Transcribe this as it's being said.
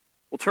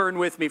Turn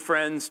with me,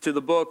 friends, to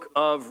the book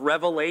of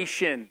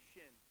Revelation.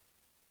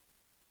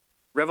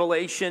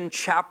 Revelation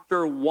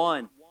chapter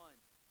 1.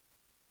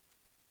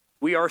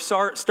 We are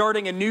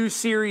starting a new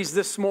series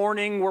this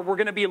morning where we're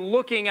going to be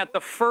looking at the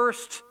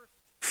first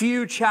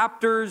few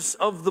chapters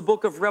of the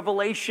book of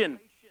Revelation.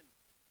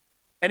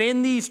 And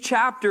in these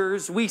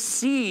chapters, we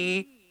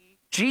see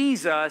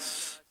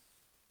Jesus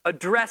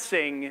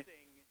addressing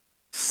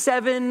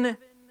seven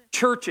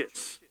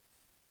churches.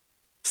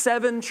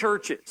 Seven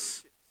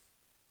churches.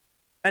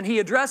 And he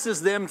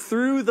addresses them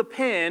through the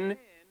pen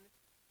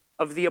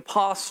of the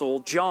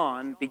apostle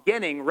John,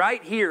 beginning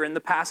right here in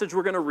the passage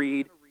we're going to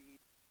read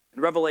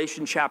in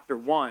Revelation chapter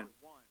 1.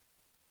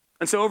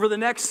 And so over the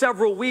next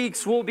several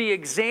weeks, we'll be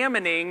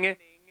examining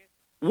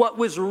what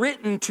was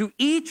written to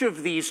each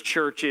of these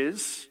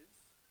churches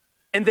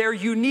and their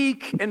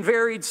unique and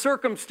varied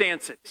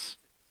circumstances.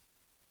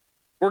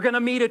 We're going to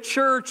meet a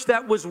church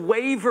that was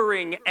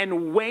wavering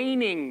and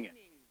waning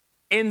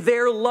in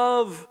their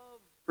love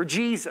for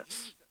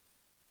Jesus.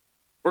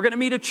 We're going to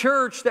meet a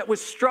church that was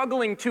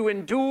struggling to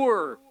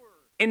endure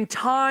in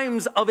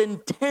times of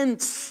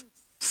intense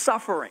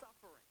suffering.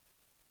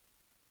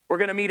 We're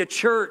going to meet a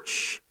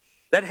church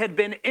that had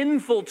been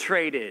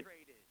infiltrated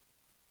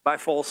by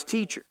false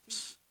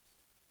teachers.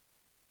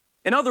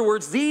 In other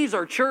words, these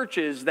are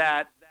churches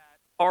that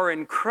are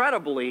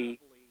incredibly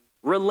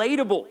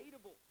relatable.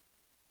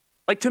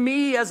 Like to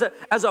me as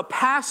a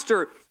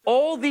pastor,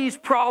 all these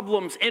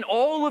problems in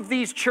all of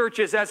these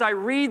churches, as I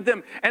read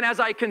them and as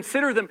I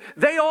consider them,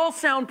 they all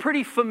sound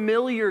pretty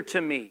familiar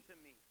to me.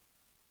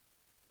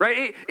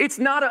 Right? It's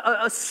not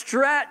a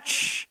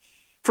stretch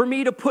for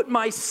me to put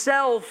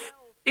myself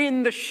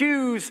in the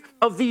shoes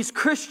of these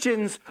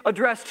Christians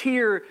addressed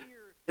here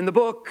in the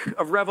book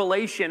of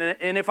Revelation.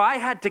 And if I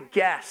had to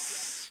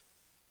guess,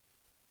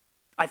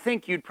 I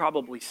think you'd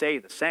probably say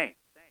the same,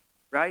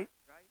 right?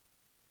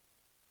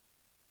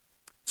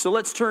 So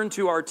let's turn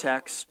to our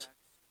text.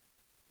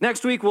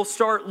 Next week, we'll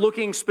start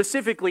looking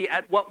specifically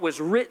at what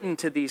was written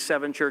to these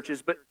seven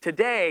churches. But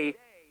today,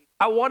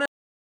 I want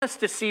us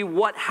to see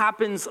what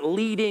happens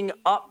leading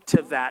up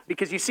to that.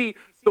 Because you see,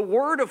 the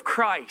word of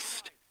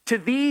Christ to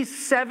these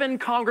seven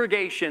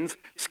congregations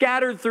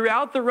scattered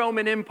throughout the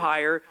Roman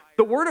Empire,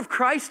 the word of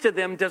Christ to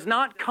them does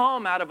not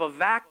come out of a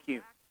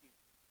vacuum.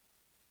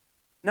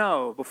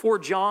 No, before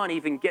John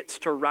even gets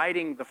to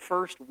writing the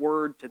first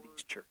word to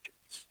these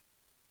churches,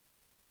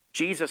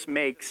 Jesus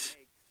makes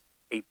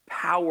a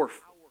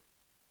powerful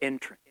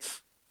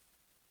entrance.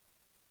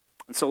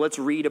 And so let's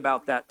read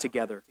about that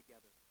together.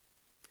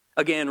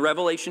 Again,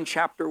 Revelation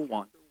chapter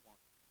 1.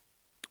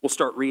 We'll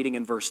start reading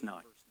in verse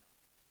 9.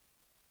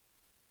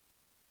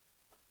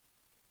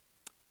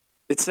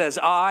 It says,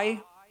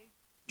 I,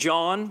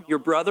 John, your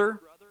brother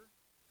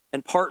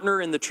and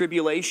partner in the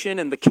tribulation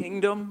and the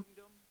kingdom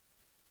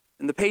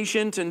and the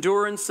patient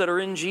endurance that are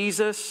in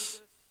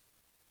Jesus,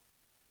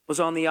 was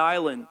on the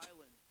island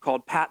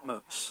called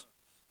Patmos,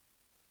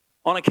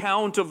 on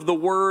account of the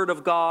word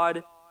of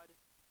God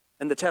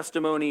and the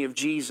testimony of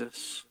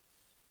Jesus.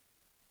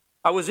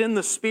 I was in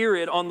the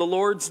Spirit on the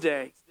Lord's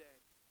day,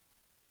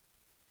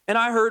 and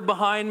I heard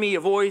behind me a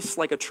voice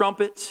like a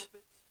trumpet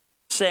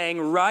saying,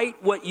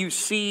 write what you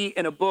see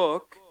in a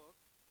book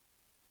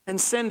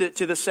and send it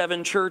to the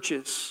seven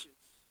churches,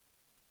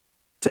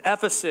 to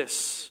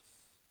Ephesus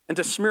and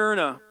to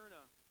Smyrna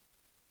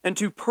and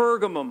to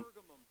Pergamum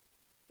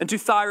and to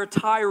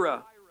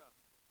Thyatira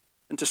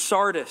and to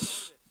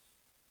Sardis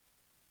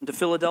and to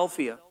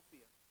Philadelphia,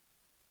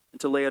 and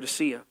to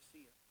Laodicea.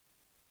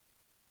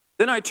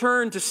 Then I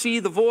turned to see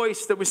the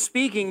voice that was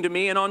speaking to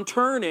me, and on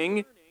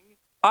turning,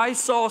 I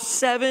saw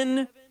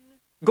seven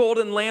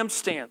golden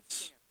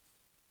lampstands.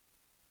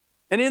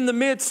 And in the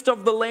midst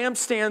of the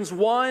lampstands,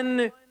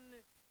 one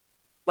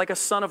like a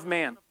son of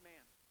man,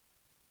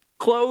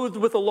 clothed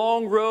with a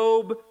long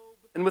robe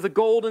and with a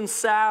golden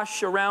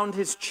sash around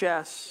his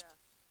chest.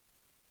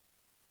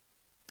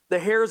 The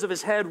hairs of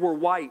his head were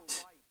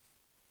white,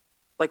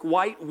 like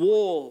white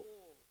wool,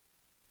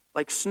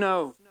 like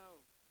snow.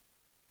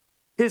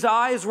 His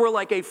eyes were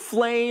like a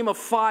flame of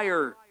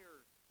fire.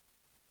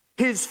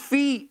 His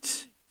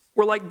feet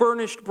were like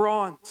burnished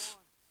bronze,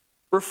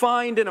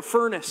 refined in a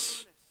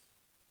furnace.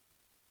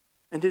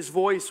 And his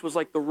voice was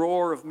like the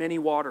roar of many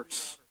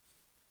waters.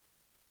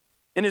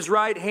 In his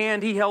right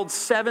hand he held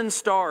 7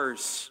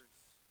 stars.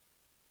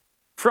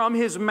 From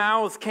his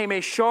mouth came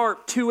a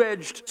sharp,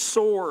 two-edged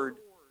sword.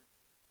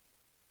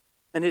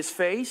 And his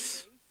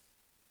face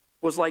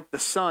was like the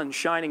sun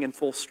shining in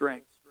full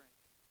strength.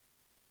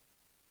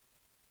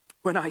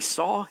 When I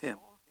saw him,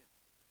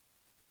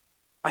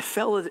 I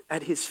fell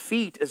at his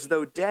feet as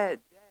though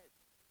dead.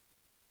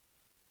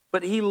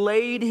 But he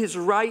laid his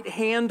right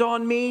hand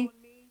on me,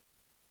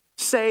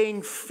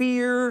 saying,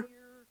 fear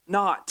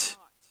not.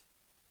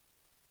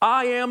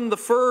 I am the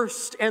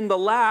first and the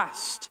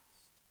last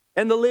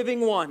and the living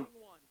one.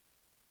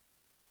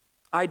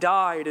 I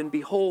died, and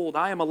behold,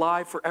 I am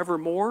alive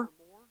forevermore,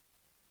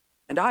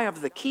 and I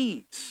have the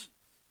keys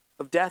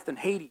of death and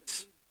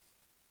Hades.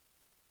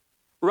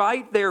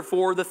 Write,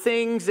 therefore, the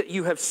things that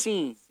you have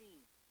seen,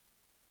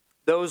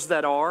 those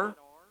that are,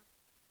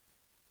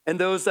 and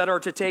those that are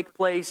to take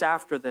place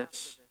after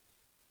this.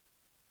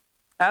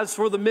 As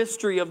for the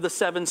mystery of the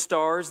 7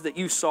 stars that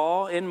you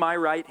saw in my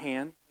right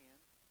hand,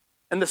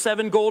 and the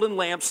 7 golden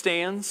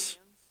lampstands,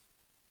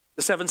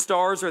 the 7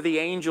 stars are the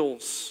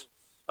angels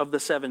of the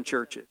 7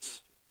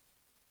 churches,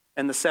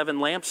 and the 7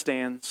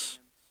 lampstands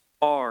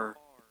are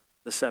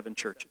the 7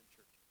 churches.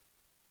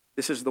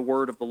 This is the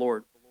word of the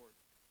Lord.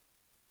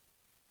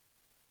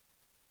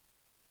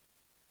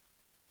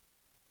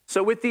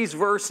 So with these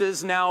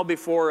verses now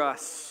before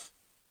us,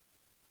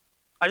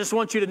 I just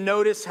want you to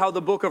notice how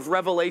the book of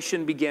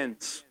Revelation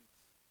begins.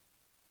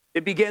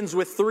 It begins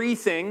with 3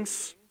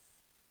 things.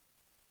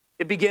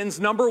 It begins,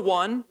 number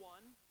 1,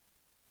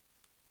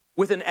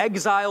 with an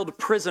exiled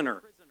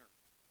prisoner.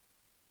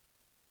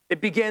 It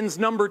begins,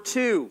 number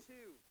 2,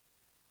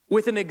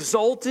 with an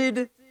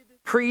exalted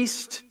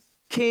priest,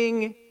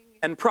 king,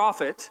 and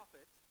prophet.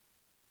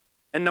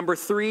 And number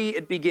 3,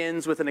 it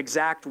begins with an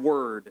exact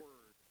word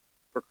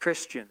for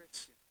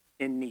Christians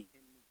in need.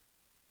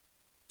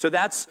 So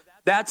that's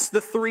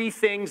the 3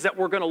 things that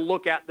we're going to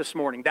look at this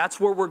morning. That's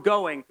where we're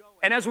going.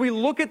 And as we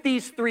look at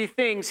these 3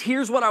 things,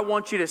 here's what I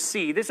want you to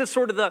see. This is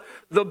sort of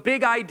the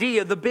big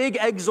idea, the big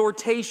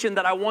exhortation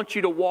that I want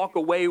you to walk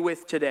away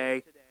with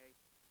today.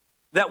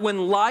 That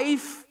when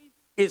life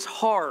is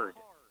hard,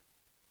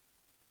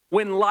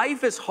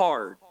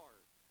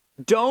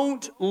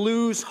 don't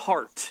lose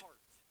heart.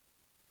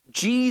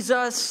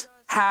 Jesus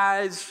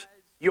has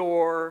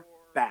your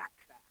back.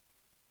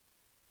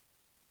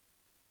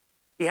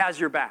 He has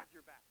your back.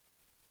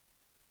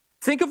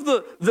 Think of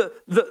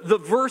the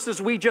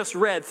verses we just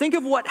read. Think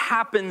of what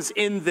happens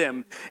in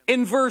them.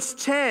 In verse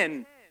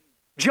 10,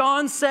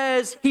 John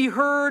says he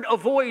heard a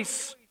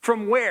voice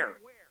from where?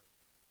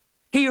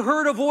 He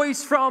heard a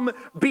voice from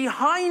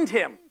behind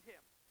him,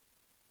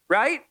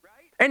 right?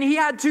 And he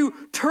had to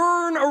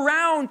turn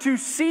around to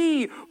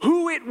see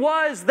who it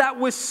was that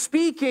was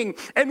speaking.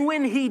 And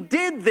when he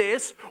did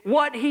this,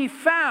 what he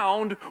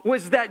found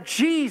was that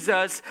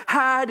Jesus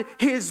had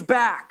his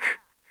back.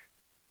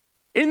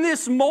 In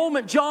this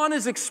moment, John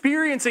is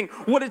experiencing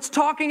what it's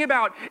talking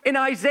about in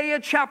Isaiah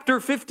chapter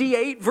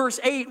 58,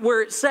 verse 8,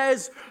 where it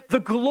says, "The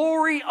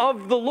glory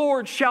of the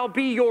Lord shall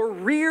be your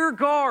rear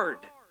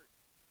guard."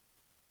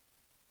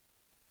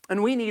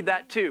 And we need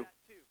that too,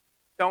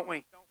 don't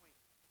we?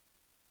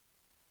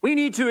 We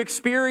need to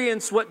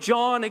experience what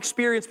John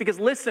experienced because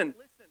listen,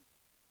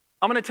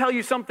 I'm going to tell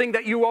you something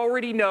that you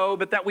already know,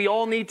 but that we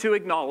all need to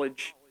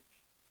acknowledge.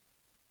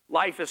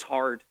 Life is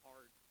hard.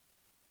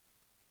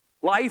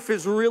 Life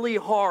is really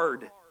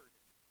hard.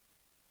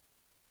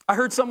 I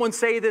heard someone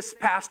say this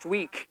past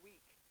week.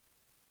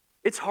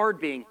 It's hard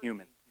being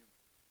human.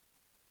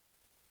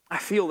 I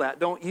feel that,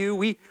 don't you?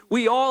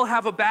 We all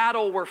have a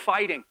battle we're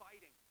fighting.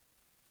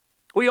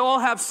 We all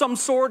have some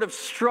sort of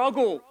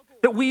struggle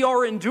that we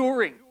are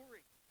enduring.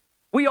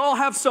 We all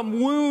have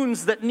some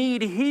wounds that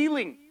need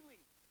healing.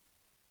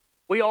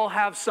 We all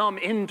have some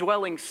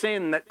indwelling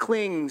sin that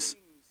clings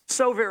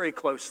so very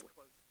closely.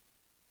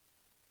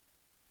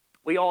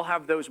 We all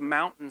have those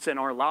mountains in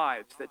our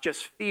lives that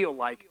just feel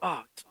like,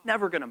 oh, it's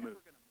never going to move.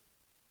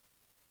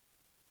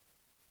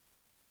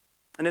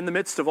 And in the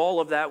midst of all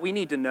of that, we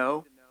need to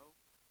know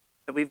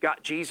that we've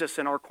got Jesus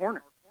in our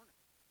corner.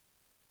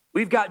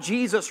 We've got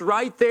Jesus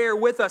right there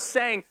with us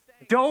saying,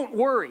 don't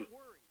worry,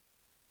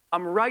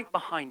 I'm right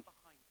behind you.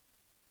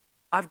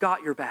 I've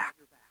got your back.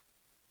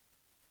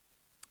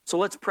 So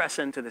let's press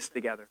into this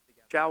together,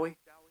 shall we?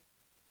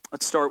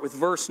 Let's start with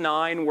verse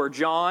 9 where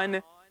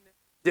John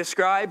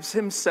describes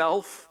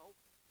himself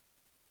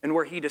and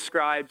where he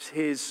describes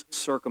his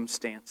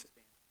circumstances.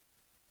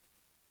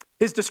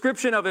 His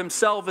description of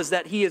himself is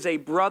that he is a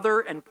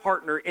brother and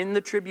partner in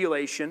the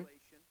tribulation,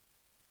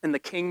 in the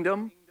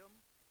kingdom,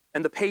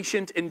 and the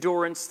patient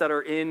endurance that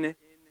are in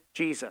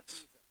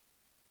Jesus.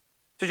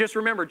 So just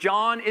remember,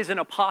 John is an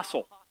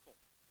apostle.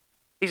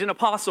 He's an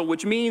apostle,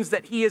 which means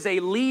that he is a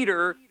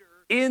leader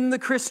in the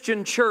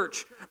Christian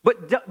church.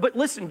 But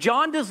listen,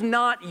 John does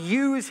not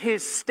use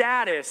his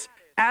status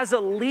as a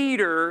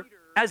leader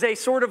as a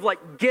sort of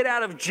like get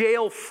out of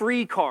jail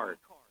free card.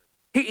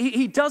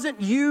 He doesn't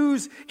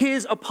use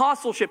his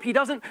apostleship. He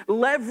doesn't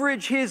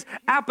leverage his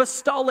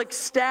apostolic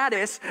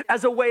status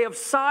as a way of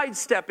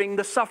sidestepping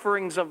the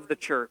sufferings of the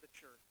church.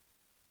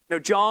 No,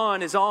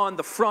 John is on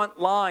the front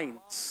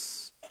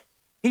lines.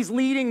 He's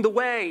leading the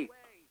way.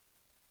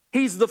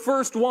 He's the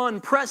first one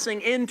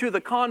pressing into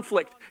the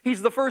conflict.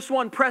 He's the first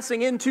one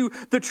pressing into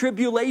the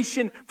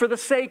tribulation for the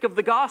sake of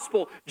the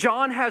gospel.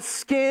 John has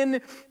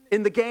skin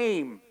in the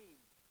game.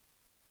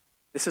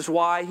 This is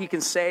why he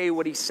can say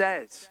what he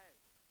says.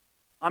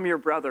 I'm your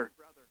brother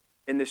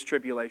in this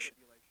tribulation.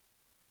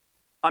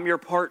 I'm your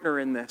partner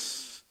in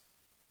this.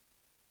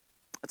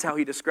 That's how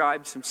he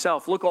describes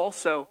himself. Look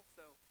also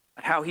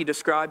at how he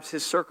describes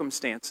his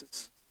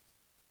circumstances.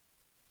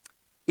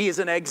 He is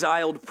an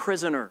exiled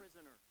prisoner,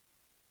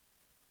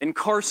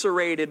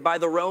 incarcerated by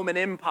the Roman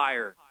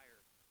Empire,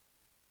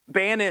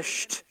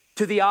 banished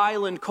to the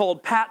island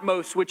called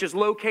Patmos, which is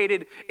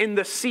located in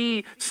the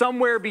sea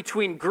somewhere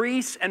between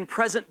Greece and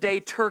present-day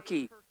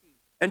Turkey.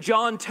 And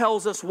John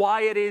tells us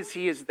why it is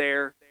he is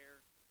there.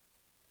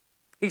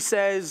 He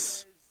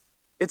says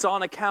it's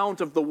on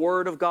account of the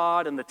Word of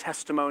God and the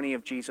testimony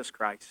of Jesus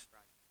Christ.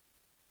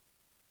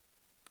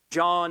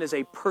 John is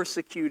a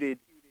persecuted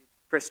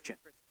Christian.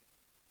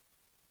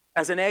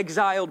 As an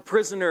exiled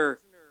prisoner,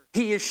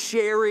 he is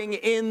sharing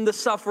in the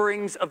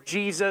sufferings of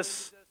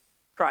Jesus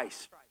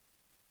Christ.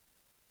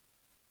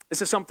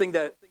 This is something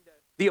that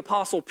the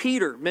Apostle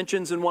Peter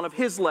mentions in one of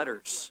his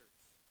letters.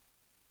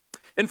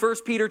 In 1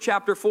 Peter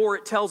chapter 4,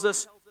 it tells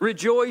us,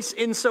 "Rejoice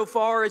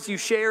insofar as you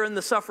share in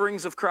the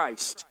sufferings of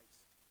Christ.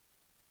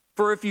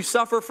 For if you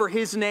suffer for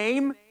his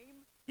name,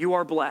 you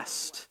are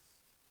blessed,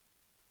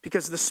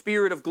 because the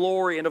Spirit of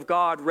glory and of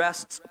God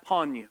rests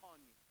upon you."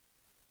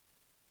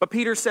 But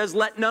Peter says,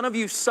 "Let none of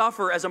you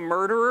suffer as a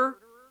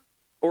murderer,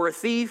 or a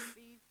thief,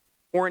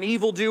 or an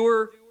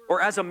evildoer,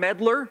 or as a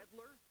meddler.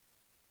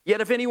 Yet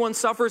if anyone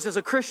suffers as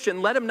a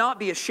Christian, let him not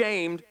be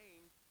ashamed,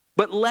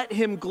 but let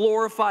him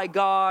glorify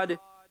God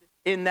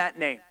in that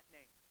name."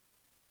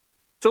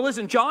 So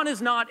listen, John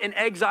is not an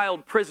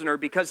exiled prisoner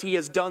because he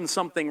has done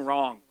something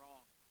wrong.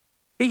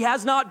 He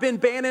has not been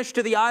banished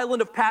to the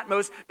island of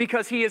Patmos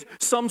because he is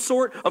some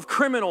sort of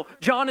criminal.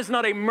 John is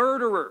not a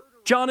murderer.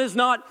 John is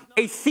not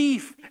a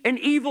thief, an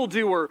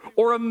evildoer,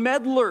 or a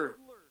meddler.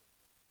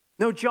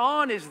 No,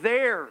 John is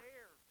there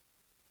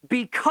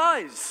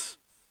because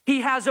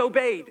he has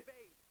obeyed.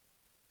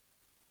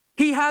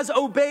 He has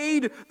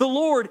obeyed the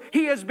Lord.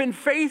 He has been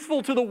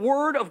faithful to the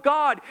Word of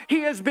God.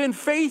 He has been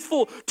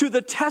faithful to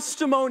the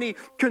testimony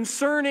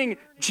concerning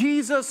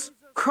Jesus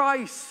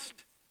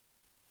Christ.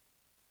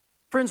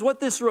 Friends, what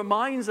this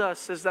reminds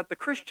us is that the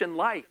Christian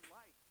life,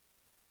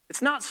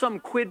 it's not some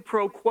quid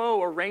pro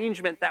quo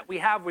arrangement that we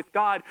have with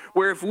God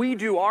where if we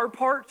do our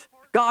part,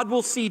 God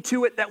will see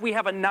to it that we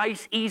have a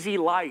nice, easy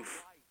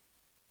life.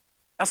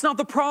 That's not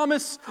the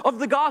promise of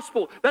the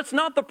gospel. That's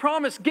not the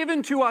promise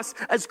given to us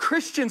as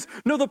Christians.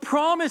 No, the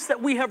promise that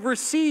we have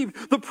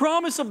received, the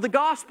promise of the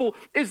gospel,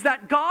 is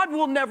that God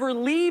will never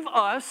leave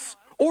us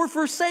or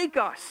forsake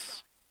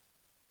us.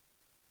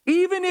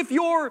 Even if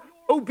your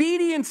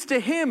obedience to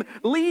Him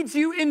leads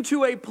you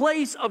into a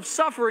place of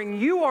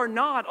suffering, you are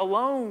not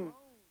alone.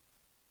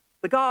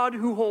 The God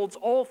who holds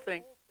all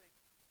things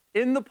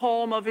in the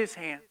palm of His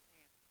hand,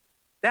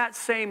 that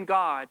same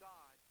God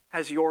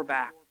has your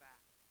back.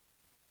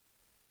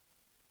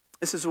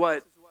 This is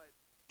what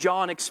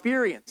John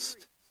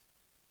experienced.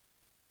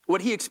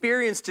 What he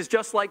experienced is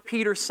just like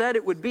Peter said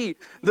it would be.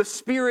 The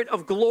Spirit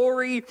of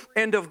glory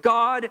and of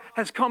God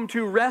has come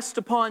to rest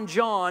upon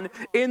John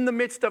in the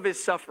midst of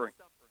his suffering.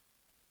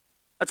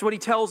 That's what he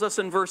tells us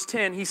in verse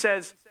 10. He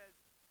says,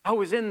 "I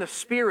was in the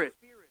Spirit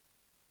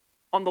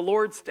on the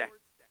Lord's day."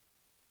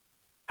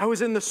 I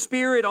was in the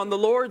Spirit on the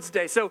Lord's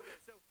day. So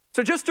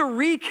just to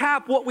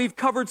recap what we've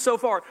covered so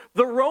far,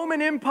 the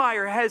Roman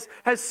Empire has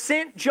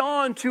sent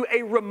John to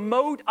a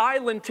remote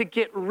island to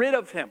get rid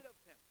of him.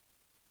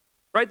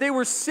 Right? They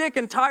were sick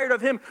and tired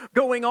of him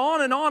going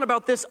on and on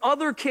about this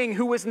other king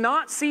who was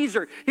not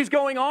Caesar. He's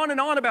going on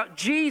and on about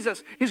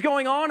Jesus. He's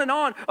going on and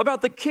on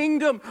about the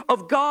kingdom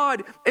of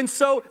God. And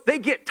so they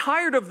get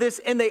tired of this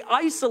and they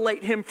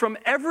isolate him from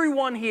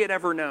everyone he had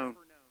ever known.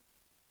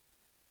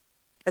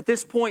 At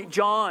this point,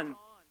 John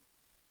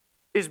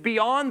is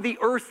beyond the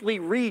earthly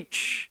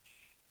reach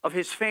of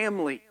his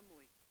family,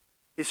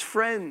 his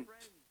friends,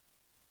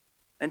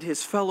 and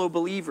his fellow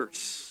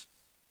believers.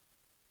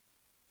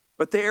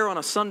 But there on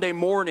a Sunday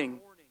morning,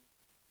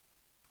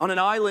 on an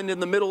island in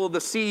the middle of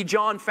the sea,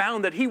 John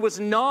found that he was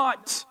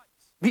not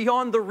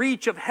beyond the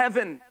reach of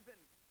heaven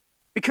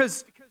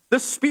because the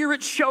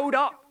Spirit showed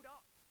up.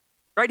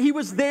 Right? He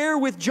was there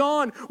with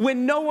John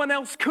when no one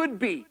else could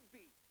be.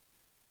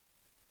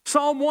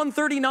 Psalm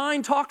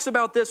 139 talks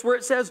about this where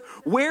it says,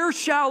 "Where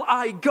shall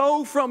I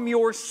go from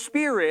your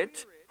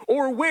Spirit,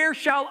 or where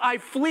shall I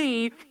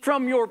flee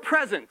from your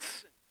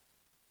presence?"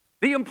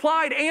 The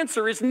implied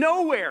answer is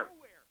nowhere.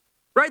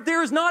 Right?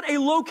 There is not a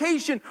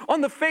location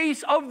on the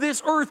face of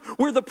this earth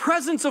where the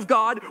presence of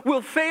God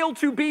will fail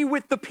to be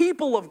with the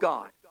people of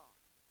God,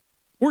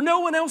 where no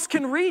one else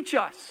can reach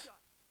us.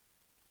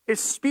 His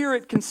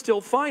Spirit can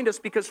still find us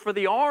because for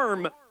the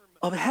arm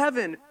of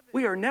heaven,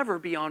 we are never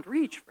beyond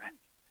reach, friend.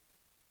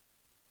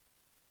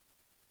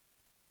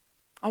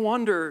 I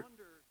wonder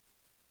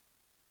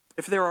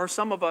if there are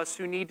some of us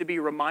who need to be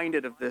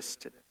reminded of this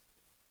today.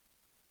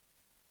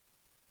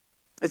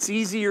 It's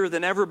easier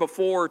than ever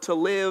before to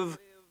live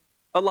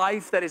a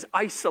life that is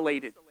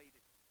isolated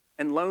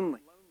and lonely.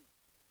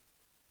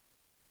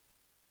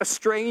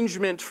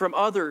 Estrangement from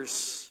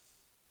others,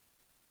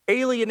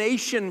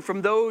 alienation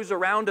from those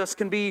around us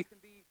can be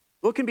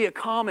a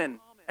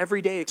common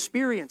everyday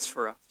experience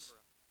for us.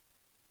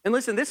 And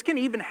listen, this can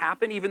even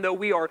happen even though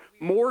we are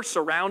more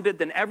surrounded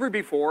than ever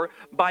before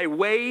by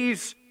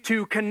ways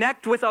to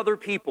connect with other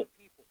people.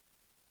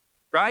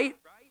 Right?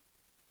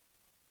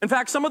 In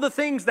fact, some of the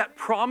things that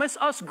promise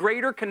us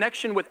greater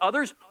connection with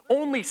others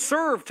only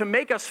serve to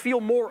make us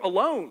feel more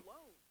alone.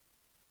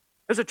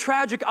 There's a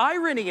tragic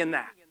irony in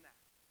that.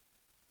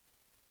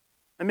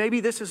 And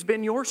maybe this has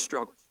been your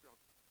struggle.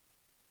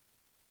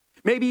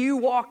 Maybe you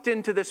walked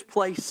into this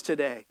place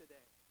today.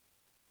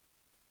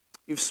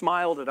 You've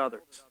smiled at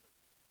others.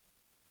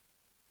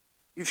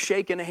 You've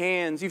shaken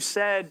hands. You've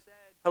said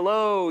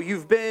hello.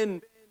 You've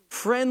been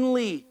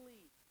friendly.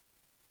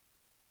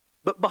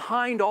 But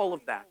behind all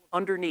of that,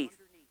 underneath,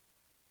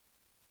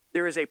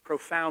 there is a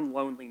profound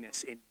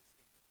loneliness in you.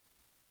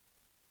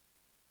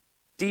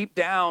 Deep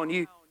down,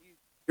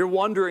 you're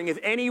wondering if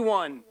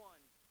anyone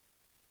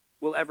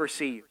will ever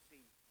see you.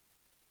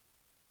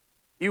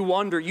 You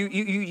wonder,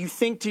 you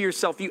think to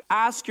yourself, you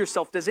ask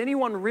yourself, does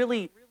anyone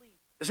really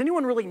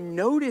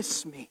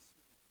notice me?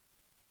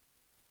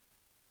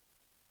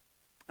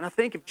 And I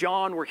think if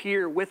John were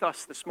here with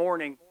us this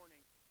morning,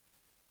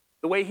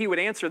 the way he would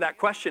answer that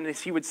question is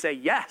he would say,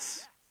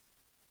 yes.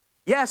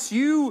 Yes,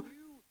 you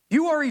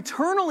are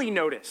eternally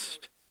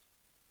noticed.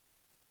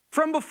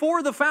 From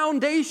before the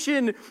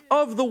foundation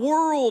of the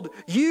world,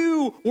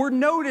 you were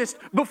noticed.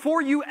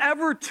 Before you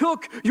ever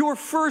took your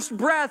first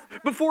breath,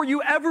 before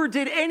you ever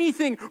did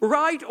anything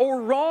right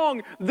or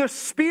wrong, the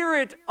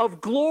Spirit of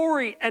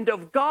glory and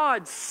of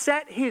God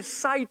set his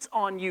sights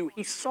on you.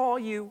 He saw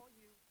you.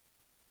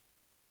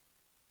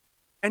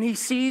 And he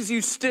sees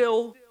you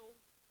still.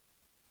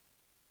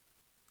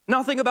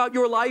 Nothing about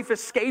your life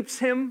escapes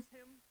him.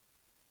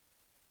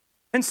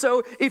 And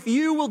so if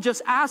you will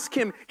just ask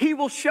him, he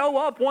will show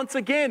up once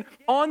again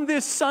on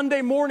this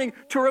Sunday morning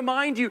to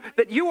remind you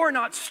that you are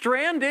not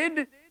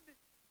stranded.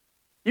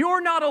 You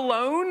are not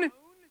alone.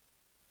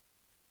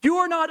 You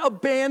are not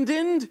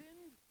abandoned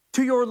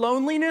to your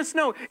loneliness.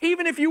 No,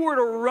 even if you were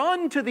to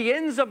run to the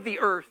ends of the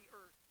earth,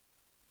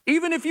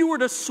 even if you were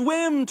to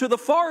swim to the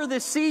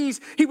farthest seas,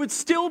 he would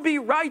still be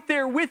right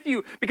there with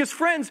you. Because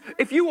friends,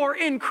 if you are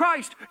in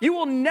Christ, you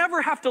will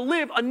never have to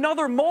live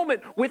another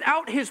moment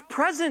without his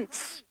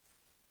presence.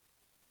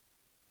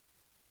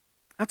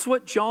 That's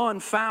what John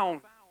found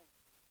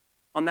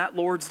on that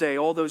Lord's Day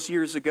all those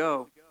years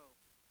ago.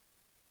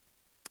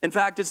 In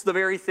fact, it's the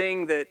very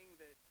thing that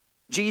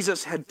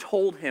Jesus had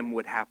told him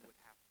would happen.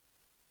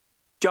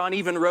 John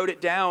even wrote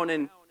it down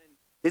in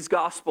his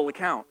gospel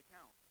account.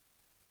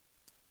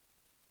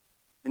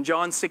 In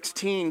John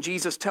 16,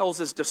 Jesus tells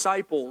his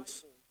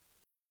disciples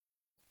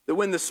that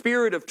when the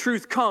Spirit of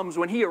truth comes,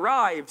 when he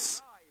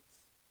arrives,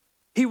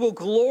 he will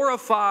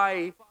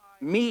glorify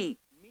me.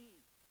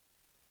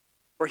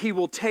 For he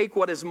will take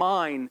what is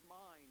mine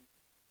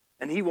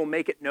and he will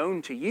make it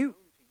known to you.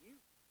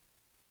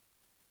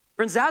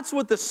 Friends, that's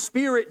what the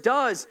Spirit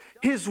does.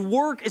 His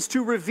work is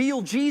to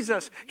reveal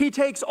Jesus. He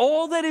takes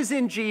all that is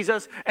in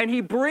Jesus and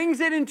he brings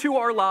it into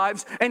our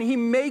lives and he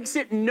makes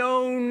it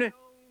known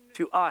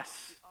to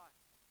us.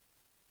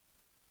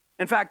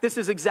 In fact, this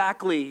is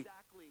exactly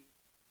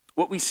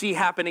what we see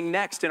happening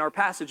next in our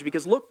passage,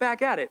 because look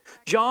back at it.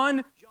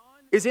 John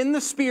is in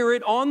the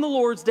Spirit on the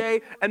Lord's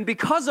Day, and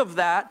because of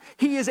that,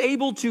 he is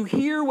able to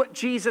hear what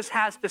Jesus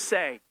has to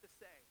say.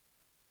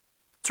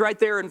 It's right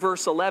there in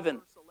verse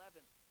 11.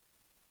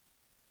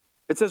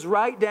 It says,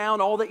 write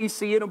down all that you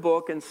see in a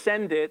book and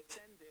send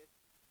it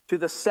to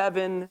the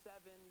 7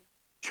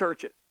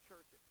 churches.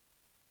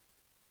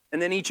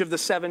 And then each of the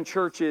 7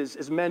 churches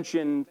is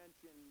mentioned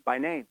by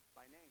name.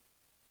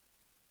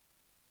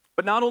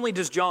 But not only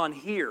does John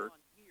hear,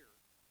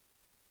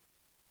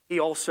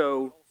 he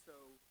also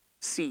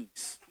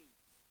sees.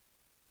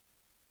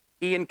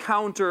 He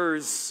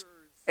encounters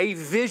a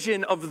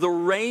vision of the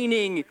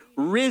reigning,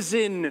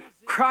 risen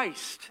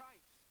Christ.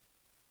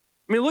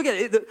 I mean, look at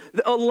it.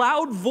 A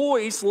loud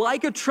voice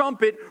like a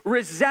trumpet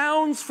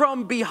resounds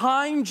from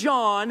behind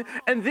John,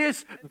 and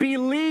this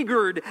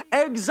beleaguered,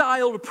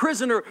 exiled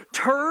prisoner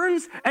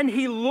turns and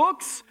he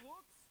looks,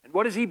 and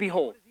what does he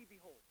behold?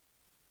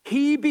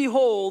 He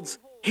beholds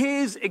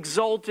his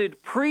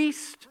exalted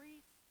priest,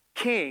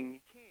 king,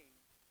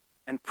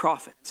 and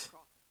prophet.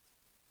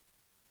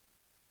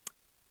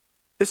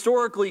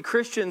 Historically,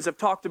 Christians have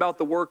talked about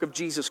the work of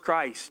Jesus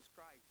Christ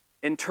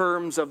in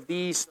terms of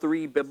these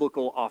 3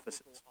 biblical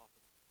offices: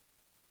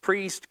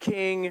 priest,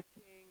 king,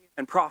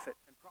 and prophet.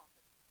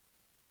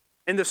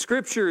 In the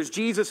scriptures,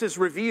 Jesus is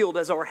revealed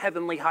as our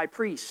heavenly high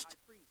priest.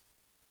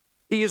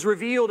 He is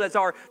revealed as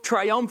our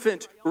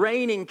triumphant,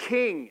 reigning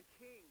king.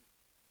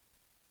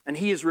 And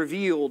he is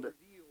revealed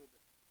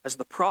as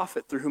the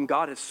prophet through whom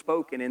God has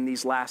spoken in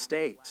these last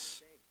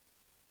days.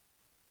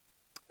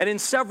 And in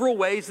several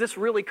ways, this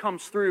really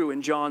comes through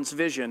in John's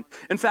vision.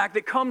 In fact,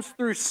 it comes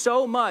through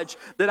so much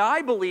that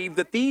I believe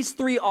that these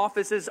 3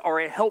 offices are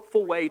a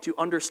helpful way to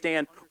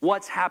understand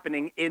what's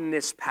happening in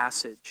this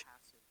passage.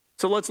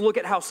 So let's look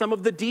at how some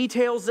of the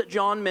details that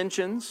John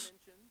mentions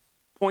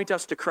point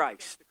us to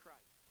Christ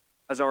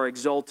as our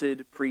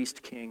exalted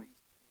priest, king,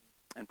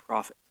 and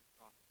prophet.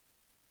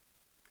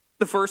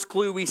 The first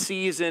clue we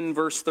see is in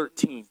verse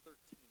 13.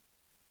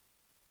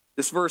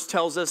 This verse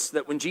tells us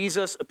that when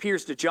Jesus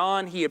appears to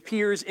John, he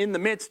appears in the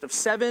midst of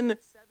 7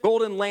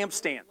 golden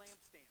lampstands.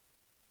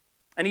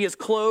 And he is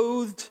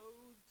clothed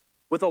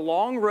with a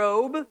long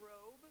robe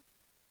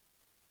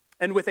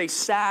and with a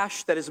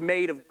sash that is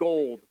made of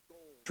gold.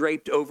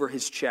 draped over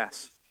his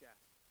chest.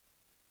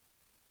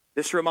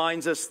 This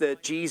reminds us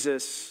that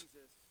Jesus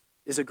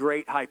is a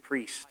great high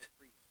priest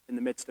in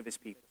the midst of his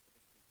people.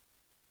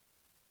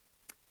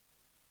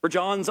 For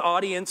John's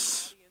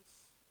audience,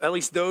 at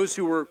least those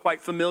who were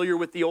quite familiar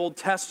with the Old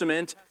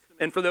Testament,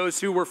 and for those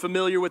who were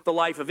familiar with the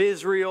life of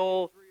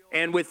Israel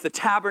and with the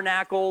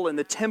tabernacle and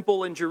the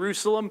temple in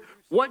Jerusalem,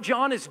 what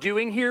John is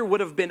doing here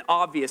would have been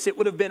obvious. It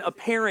would have been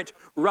apparent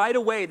right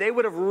away. They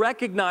would have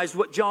recognized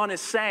what John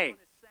is saying.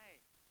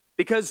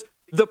 Because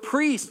the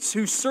priests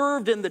who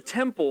served in the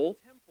temple,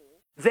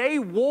 they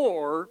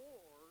wore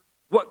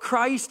what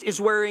Christ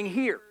is wearing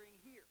here.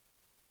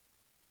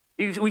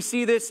 We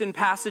see this in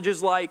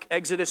passages like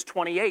Exodus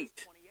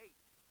 28,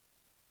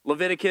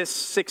 Leviticus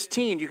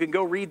 16. You can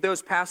go read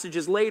those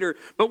passages later.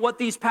 But what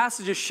these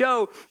passages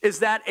show is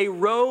that a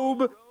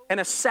robe and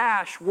a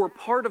sash were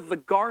part of the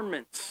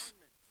garments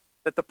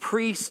that the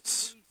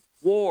priests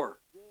wore.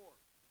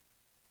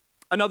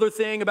 Another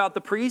thing about the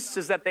priests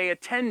is that they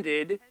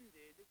attended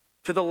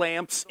to the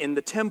lamps in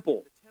the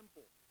temple.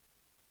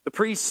 The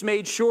priests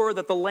made sure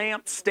that the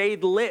lamp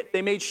stayed lit.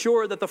 They made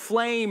sure that the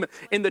flame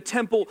in the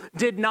temple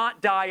did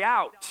not die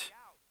out.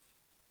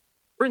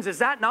 Friends, is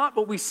that not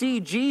what we see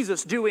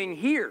Jesus doing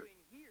here?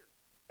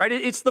 Right?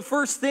 It's the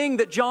first thing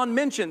that John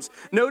mentions.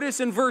 Notice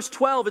in verse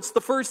 12, it's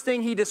the first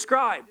thing he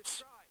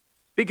describes.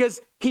 Because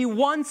he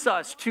wants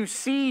us to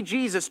see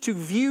Jesus, to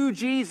view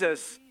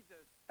Jesus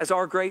as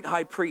our great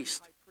high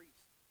priest.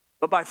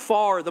 But by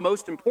far the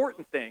most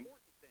important thing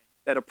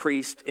that a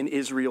priest in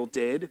Israel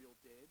did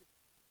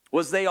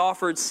was they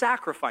offered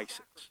sacrifices.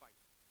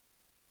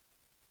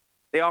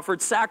 They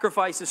offered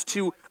sacrifices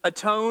to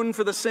atone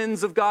for the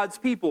sins of God's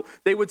people.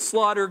 They would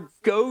slaughter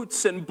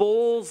goats and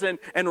bulls and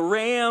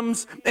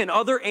rams and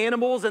other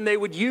animals, and they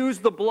would use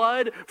the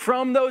blood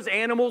from those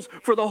animals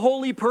for the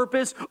holy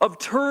purpose of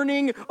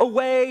turning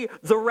away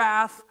the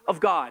wrath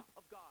of God.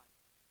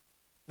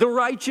 The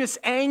righteous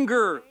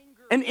anger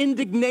and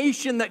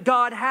indignation that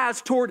God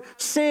has toward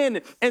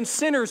sin and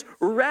sinners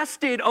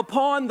rested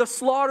upon the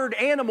slaughtered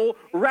animal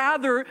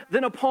rather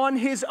than upon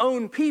his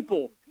own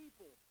people.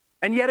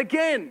 And yet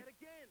again,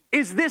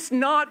 is this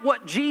not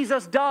what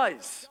Jesus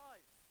does?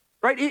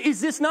 Right? Is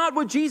this not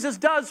what Jesus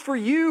does for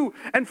you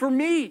and for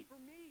me?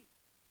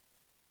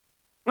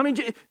 I mean,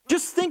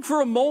 just think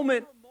for a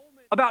moment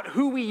about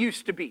who we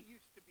used to be.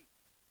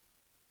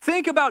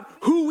 Think about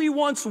who we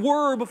once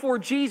were before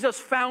Jesus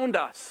found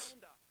us.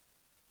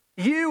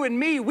 You and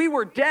me, we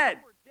were dead.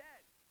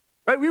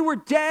 Right? We were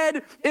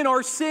dead in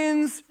our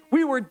sins.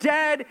 We were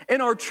dead in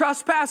our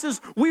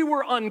trespasses. We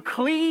were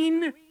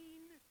unclean.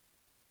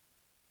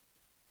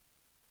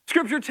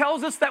 Scripture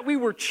tells us that we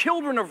were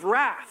children of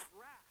wrath,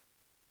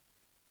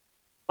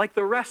 like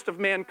the rest of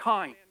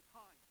mankind.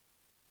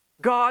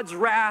 God's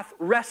wrath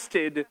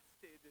rested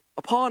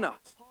upon us.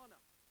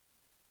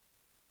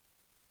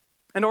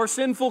 And our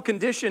sinful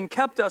condition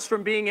kept us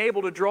from being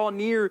able to draw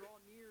near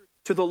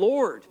to the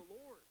Lord.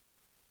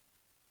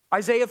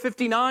 Isaiah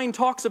 59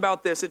 talks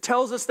about this. It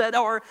tells us that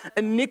our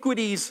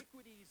iniquities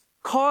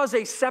cause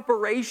a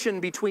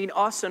separation between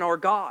us and our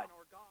God.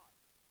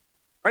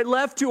 Right?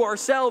 Left to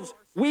ourselves,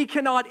 we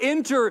cannot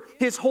enter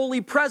his holy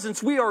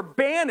presence. We are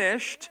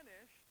banished,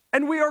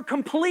 and we are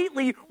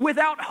completely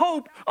without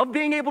hope of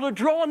being able to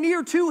draw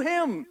near to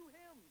him.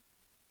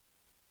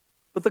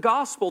 But the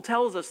gospel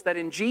tells us that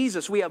in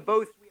Jesus we have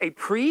both a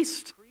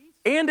priest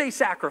and a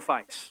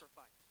sacrifice.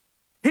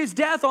 His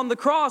death on the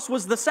cross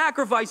was the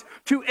sacrifice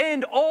to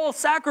end all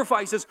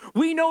sacrifices.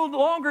 We no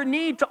longer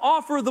need to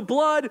offer the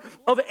blood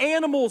of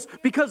animals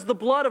because the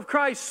blood of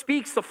Christ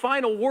speaks the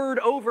final word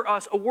over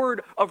us, a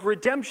word of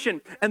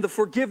redemption and the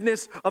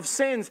forgiveness of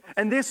sins.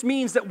 And this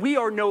means that we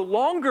are no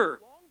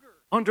longer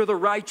under the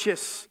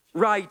righteous,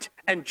 right,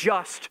 and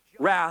just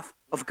wrath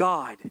of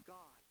God.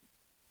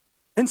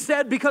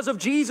 Instead, because of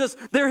Jesus,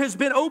 there has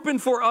been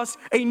opened for us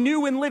a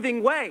new and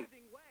living way.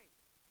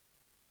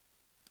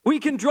 We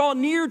can draw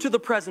near to the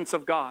presence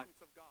of God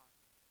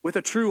with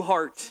a true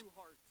heart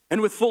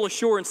and with full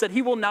assurance that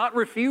he will not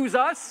refuse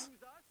us.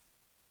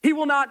 He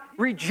will not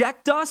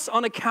reject us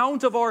on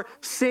account of our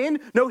sin.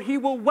 No, he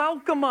will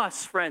welcome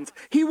us, friends.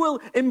 He will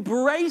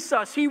embrace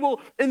us. He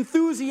will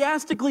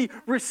enthusiastically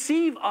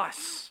receive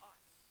us.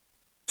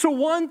 So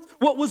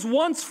what was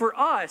once for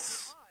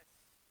us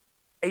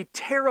a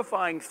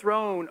terrifying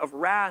throne of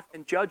wrath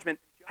and judgment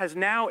has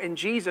now in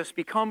Jesus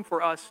become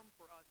for us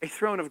a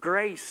throne of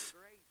grace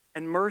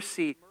and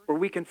mercy where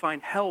we can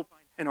find help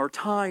in our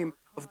time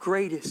of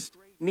greatest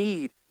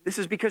need. This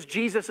is because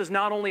Jesus is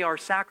not only our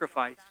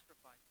sacrifice,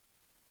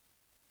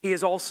 he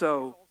is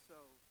also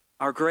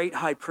our great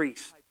high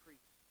priest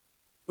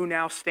who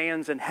now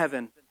stands in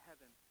heaven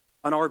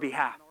on our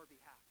behalf.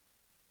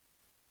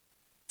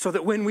 So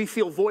that when we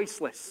feel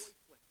voiceless,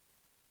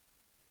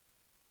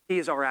 he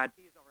is our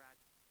advocate.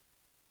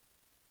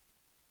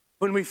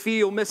 When we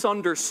feel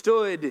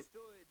misunderstood,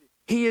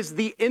 he is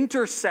the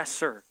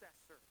intercessor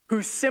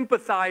who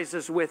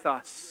sympathizes with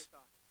us.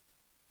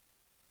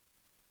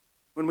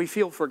 When we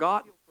feel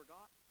forgotten,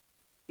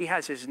 he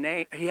has his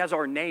name, he has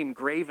our name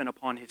graven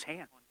upon his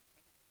hand.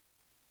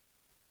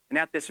 And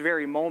at this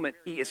very moment,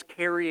 he is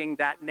carrying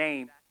that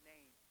name.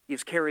 He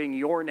is carrying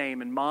your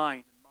name and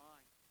mine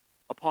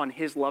upon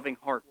his loving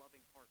heart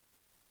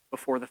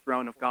before the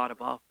throne of God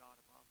above.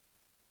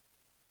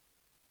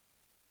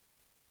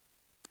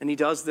 And he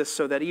does this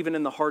so that even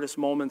in the hardest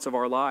moments of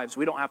our lives,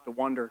 we don't have to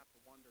wonder,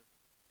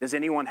 does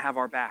anyone have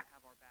our back?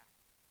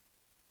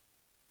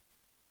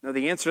 No,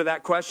 the answer to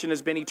that question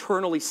has been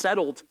eternally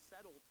settled.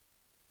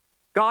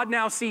 God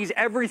now sees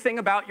everything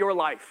about your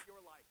life.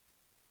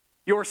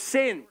 Your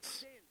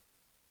sins,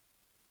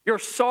 your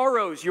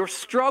sorrows, your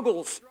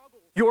struggles,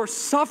 your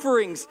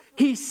sufferings.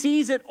 He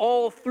sees it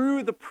all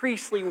through the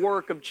priestly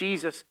work of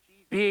Jesus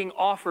being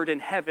offered in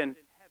heaven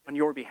on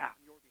your behalf.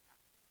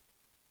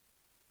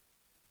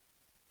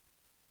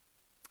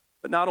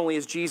 But not only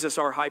is Jesus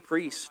our high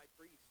priest,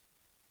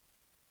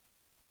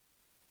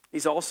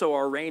 he's also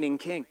our reigning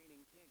king.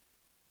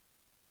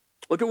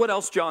 Look at what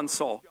else John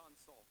saw.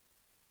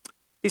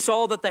 He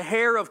saw that the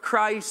hair of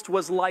Christ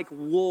was like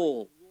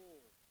wool,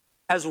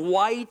 as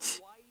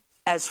white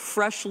as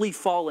freshly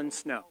fallen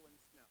snow.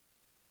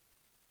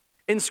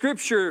 In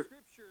Scripture,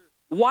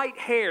 white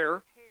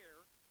hair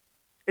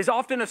is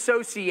often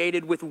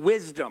associated with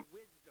wisdom.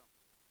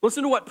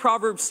 Listen to what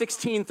Proverbs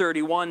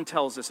 16:31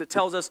 tells us. It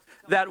tells us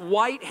that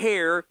white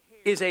hair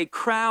is a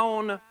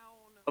crown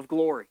of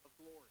glory.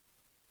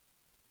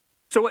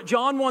 So what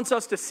John wants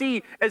us to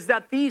see is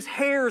that these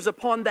hairs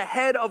upon the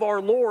head of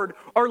our Lord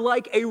are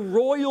like a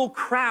royal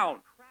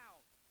crown.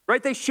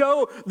 Right? They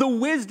show the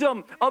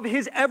wisdom of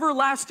his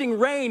everlasting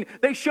reign.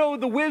 They show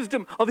the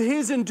wisdom of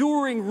his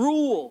enduring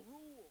rule.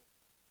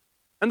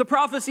 And the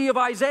prophecy of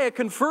Isaiah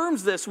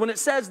confirms this when it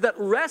says that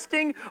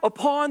resting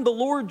upon the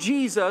Lord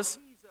Jesus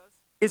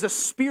is a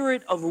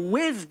spirit of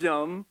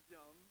wisdom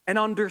and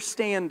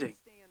understanding,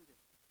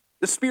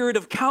 the spirit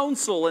of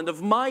counsel and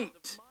of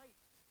might,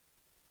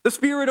 the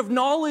spirit of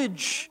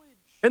knowledge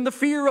and the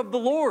fear of the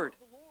Lord.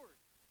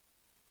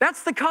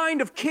 That's the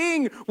kind of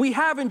king we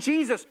have in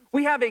Jesus.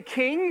 We have a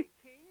king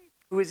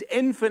who is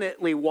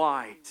infinitely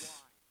wise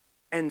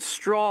and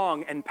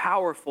strong and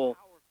powerful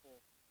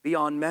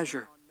beyond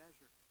measure.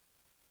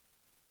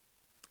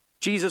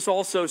 Jesus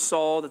also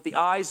saw that the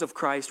eyes of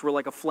Christ were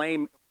like a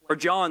flame,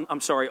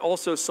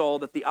 also saw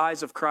that the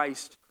eyes of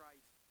Christ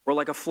were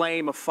like a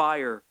flame of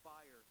fire,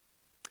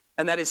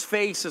 and that his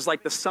face is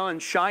like the sun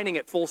shining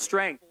at full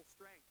strength.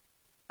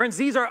 Friends,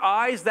 these are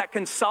eyes that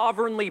can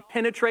sovereignly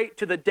penetrate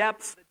to the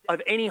depths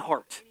of any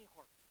heart.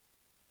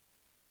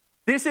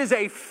 This is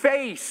a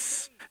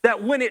face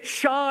that when it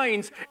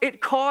shines, it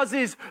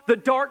causes the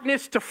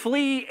darkness to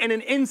flee in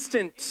an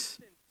instant.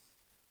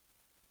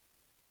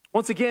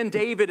 Once again,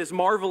 David is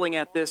marveling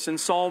at this in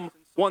Psalm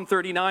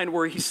 139,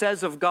 where he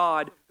says of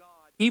God,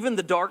 even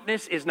the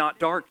darkness is not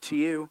dark to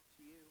you.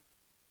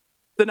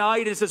 The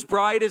night is as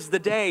bright as the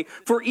day,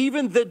 for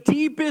even the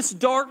deepest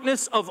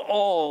darkness of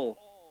all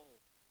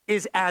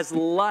is as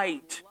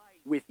light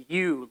with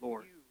you,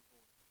 Lord.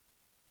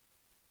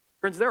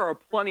 Friends, there are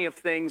plenty of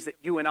things that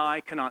you and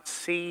I cannot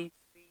see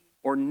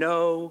or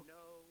know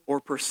or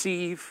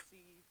perceive,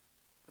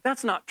 but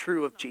that's not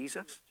true of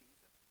Jesus.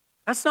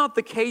 That's not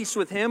the case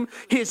with him.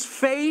 His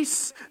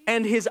face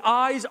and his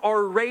eyes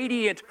are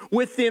radiant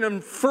with an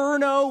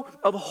inferno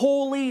of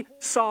holy,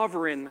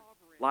 sovereign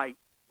light.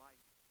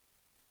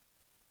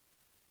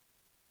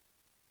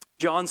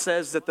 John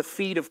says that the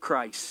feet of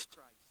Christ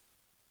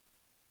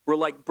were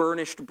like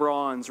burnished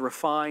bronze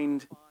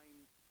refined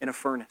in a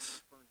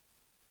furnace.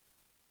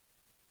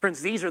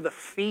 Friends, these are the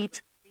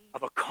feet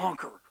of a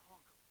conqueror.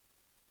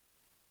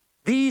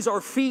 These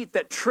are feet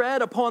that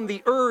tread upon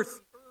the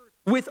earth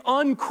with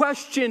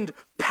unquestioned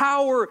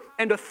power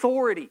and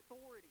authority.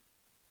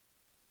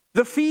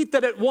 The feet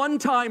that at one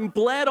time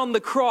bled on the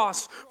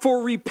cross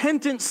for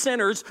repentant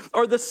sinners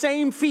are the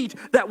same feet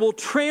that will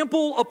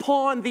trample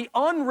upon the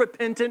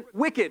unrepentant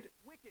wicked.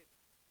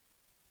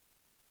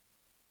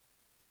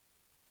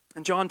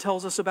 And John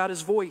tells us about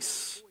his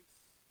voice.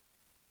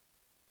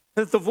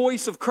 That the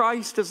voice of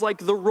Christ is like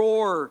the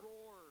roar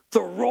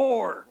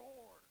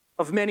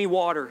of many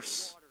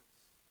waters.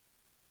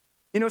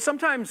 You know,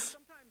 sometimes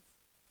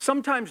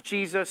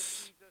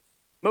Jesus,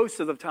 most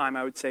of the time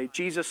I would say,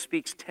 Jesus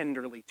speaks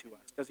tenderly to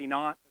us, does he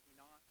not?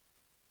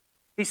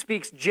 He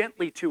speaks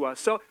gently to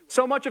us.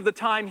 So much of the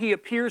time he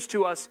appears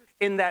to us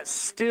in that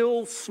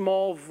still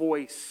small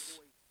voice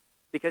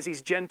because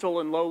he's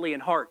gentle and lowly in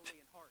heart.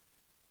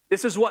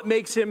 This is what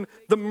makes him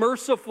the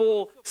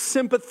merciful,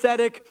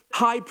 sympathetic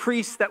high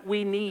priest that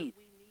we need.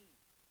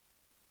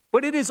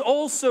 But it is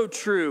also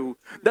true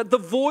that the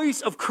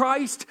voice of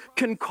Christ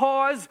can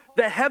cause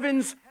the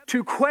heavens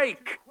to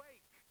quake.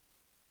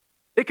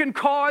 It can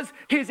cause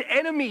his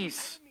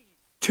enemies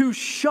to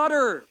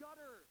shudder.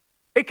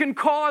 It can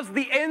cause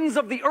the ends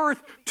of the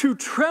earth to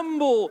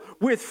tremble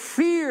with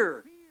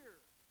fear.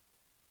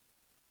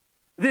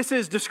 This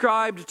is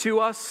described to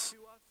us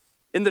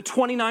in the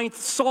 29th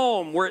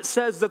Psalm, where it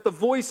says that the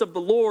voice of the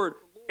Lord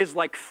is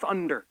like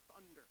thunder.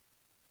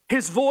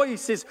 His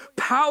voice is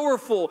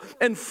powerful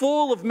and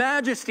full of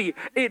majesty.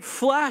 It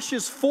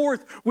flashes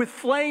forth with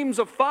flames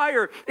of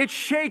fire. It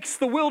shakes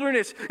the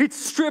wilderness. It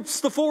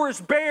strips the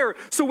forest bare.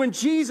 So when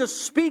Jesus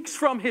speaks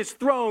from his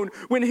throne,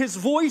 when his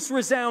voice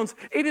resounds,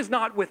 it is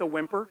not with a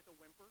whimper.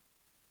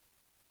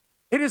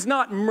 It is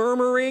not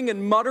murmuring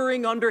and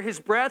muttering under his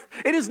breath.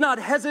 It is not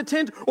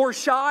hesitant or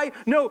shy.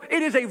 No,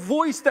 it is a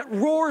voice that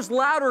roars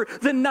louder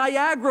than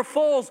Niagara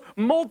Falls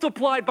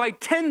multiplied by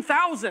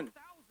 10,000.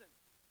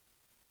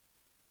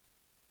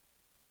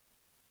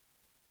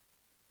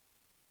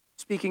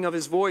 Speaking of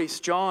his voice,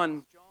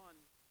 John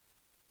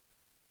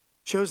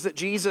shows that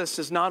Jesus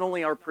is not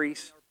only our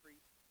priest,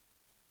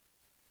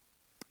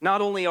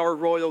 not only our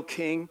royal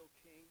king,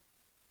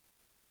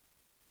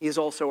 he is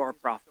also our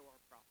prophet.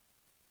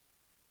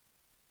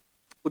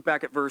 Look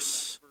back at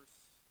verse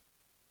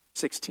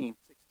 16.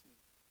 It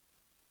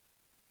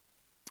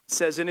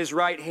says, in his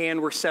right hand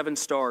were 7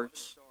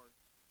 stars,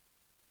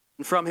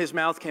 and from his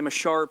mouth came a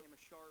sharp,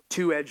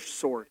 two-edged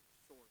sword.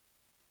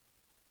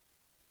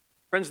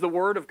 Friends, the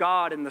Word of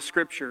God in the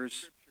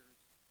Scriptures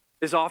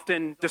is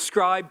often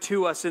described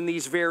to us in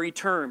these very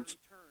terms.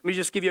 Let me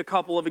just give you a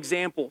couple of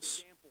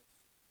examples.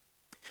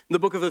 In the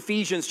book of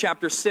Ephesians,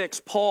 chapter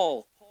 6,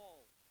 Paul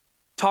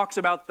talks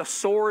about the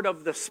sword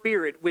of the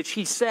Spirit, which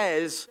he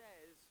says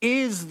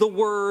is the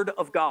Word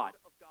of God.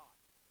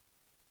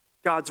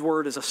 God's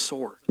Word is a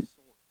sword.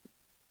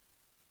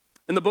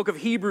 In the book of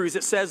Hebrews,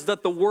 it says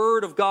that the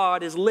Word of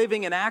God is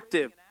living and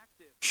active,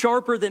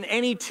 sharper than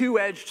any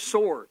two-edged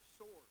sword.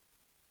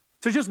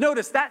 So just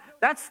notice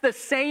that's the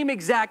same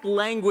exact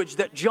language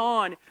that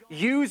John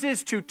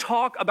uses to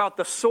talk about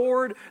the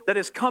sword that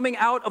is coming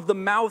out of the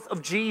mouth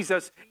of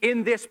Jesus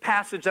in this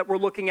passage that we're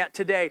looking at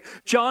today.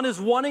 John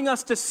is wanting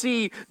us to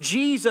see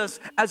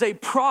Jesus as a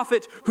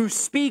prophet who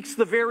speaks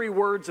the very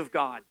words of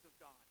God.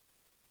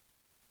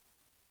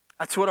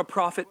 That's what a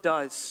prophet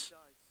does.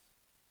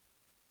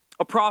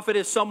 A prophet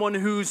is someone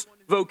whose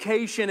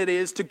vocation it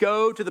is to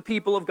go to the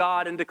people of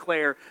God and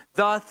declare,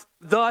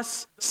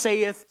 thus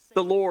saith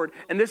the Lord.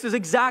 And this is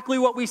exactly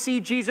what we see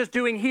Jesus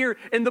doing here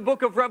in the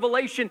book of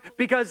Revelation,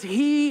 because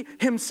he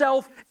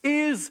himself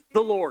is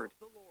the Lord.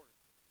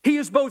 He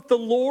is both the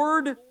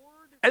Lord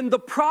and the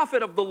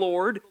prophet of the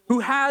Lord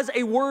who has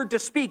a word to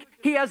speak.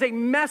 He has a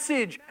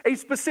message, a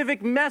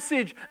specific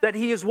message that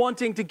he is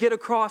wanting to get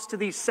across to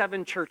these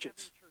 7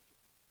 churches.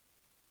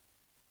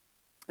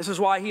 This is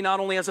why he not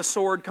only has a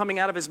sword coming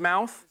out of his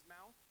mouth,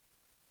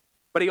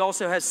 but he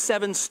also has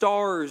 7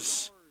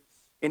 stars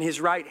in his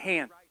right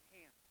hand.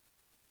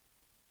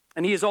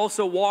 And he is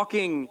also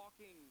walking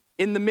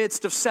in the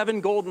midst of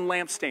 7 golden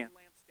lampstands.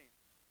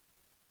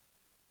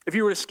 If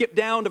you were to skip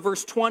down to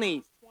verse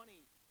 20,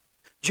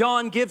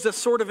 John gives us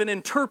sort of an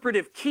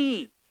interpretive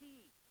key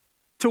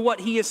to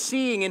what he is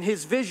seeing in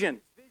his vision.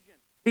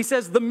 He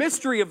says the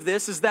mystery of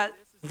this is that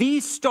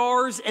these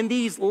stars and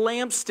these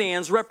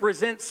lampstands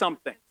represent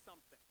something.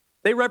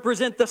 They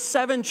represent the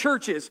 7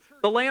 churches.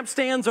 The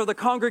lampstands are the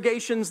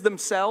congregations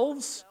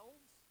themselves,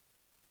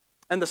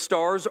 and the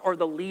stars are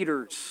the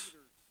leaders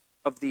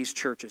of these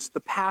churches,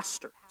 the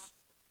pastors.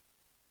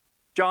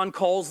 John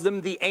calls them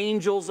the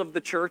angels of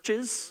the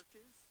churches,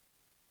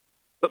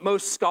 but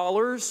most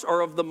scholars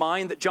are of the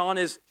mind that John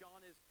is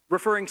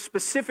referring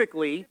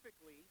specifically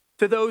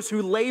to those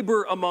who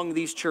labor among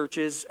these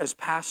churches as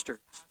pastors.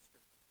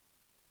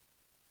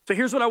 So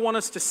here's what I want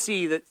us to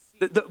see,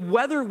 that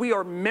whether we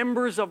are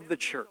members of the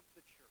church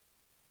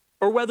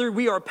or whether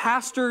we are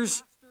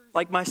pastors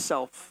like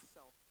myself,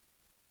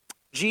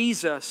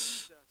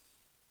 Jesus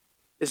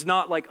is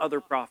not like other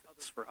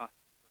prophets for us.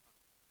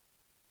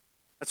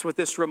 That's what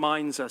this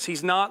reminds us.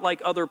 He's not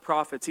like other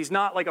prophets. He's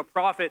not like a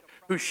prophet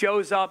who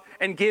shows up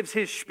and gives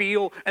his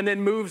spiel and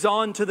then moves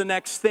on to the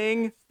next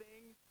thing.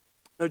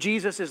 No,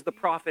 Jesus is the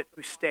prophet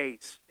who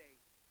stays.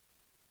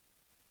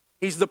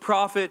 He's the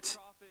prophet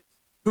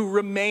who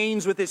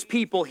remains with his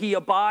people. He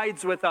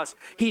abides with us.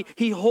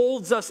 He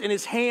holds us in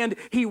his hand.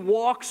 He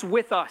walks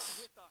with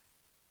us.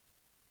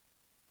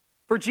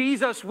 For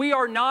Jesus, we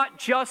are not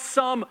just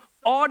some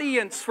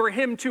audience for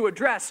him to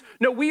address.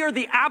 No, we are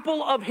the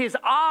apple of his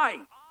eye.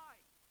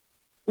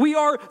 We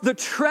are the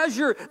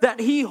treasure that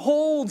he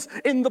holds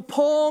in the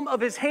palm of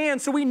his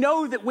hand. So we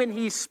know that when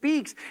he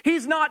speaks,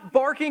 he's not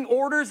barking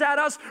orders at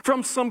us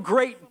from some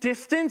great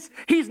distance.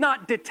 He's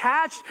not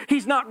detached.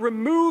 He's not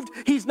removed.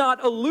 He's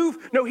not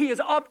aloof. No, he is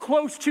up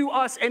close to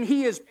us and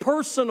he is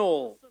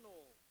personal.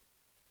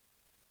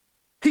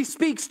 He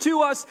speaks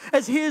to us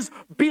as his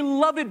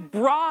beloved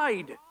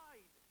bride,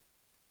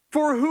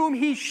 for whom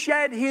he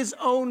shed his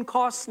own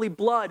costly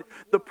blood.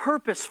 The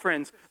purpose,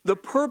 friends, the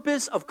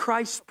purpose of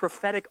Christ's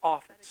prophetic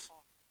office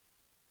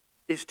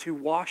is to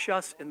wash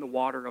us in the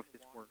water of his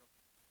word.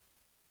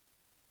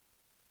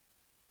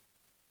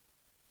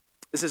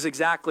 This is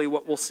exactly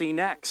what we'll see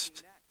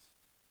next.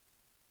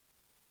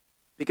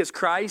 Because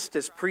Christ,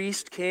 as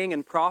priest, king,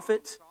 and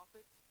prophet,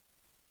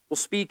 will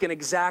speak an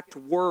exact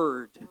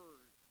word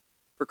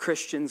for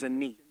Christians in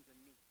need,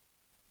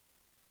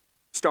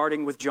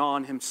 starting with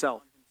John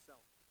himself.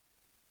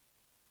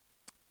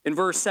 In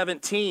verse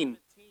 17,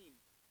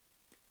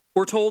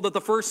 We're told that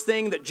the first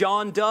thing that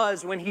John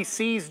does when he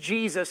sees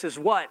Jesus is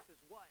what?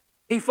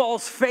 He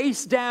falls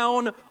face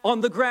down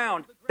on the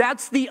ground.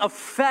 That's the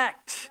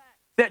effect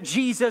that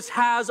Jesus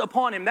has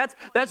upon him.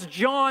 That's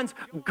John's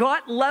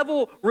gut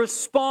level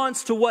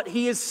response to what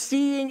he is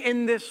seeing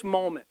in this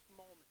moment.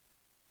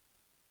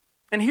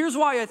 And here's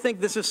why I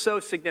think this is so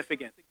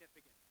significant.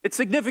 It's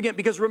significant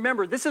because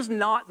remember, this is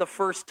not the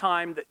first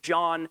time that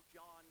John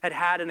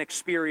had an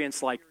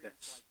experience like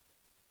this.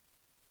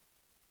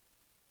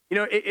 You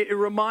know, it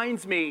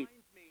reminds me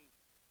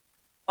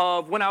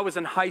of when I was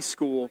in high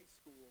school.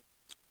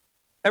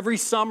 Every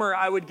summer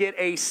I would get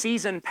a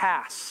season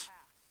pass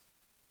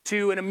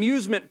to an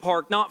amusement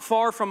park not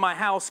far from my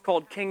house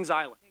called Kings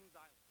Island.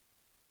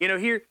 You know,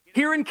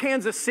 here in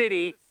Kansas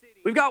City,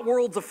 we've got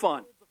worlds of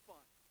fun.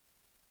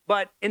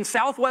 But in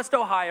Southwest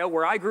Ohio,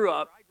 where I grew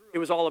up, it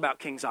was all about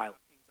Kings Island.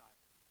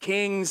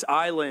 Kings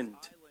Island.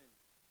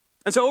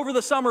 And so over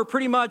the summer,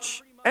 pretty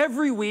much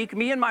every week,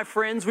 me and my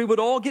friends, we would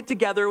all get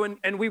together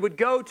and we would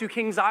go to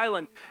Kings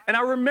Island. And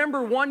I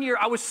remember one year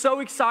I was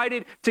so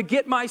excited to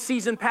get my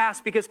season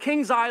pass because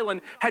Kings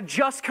Island had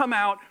just come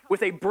out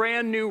with a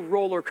brand new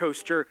roller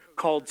coaster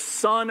called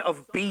Son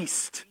of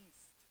Beast.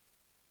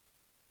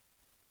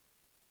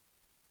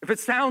 If it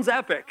sounds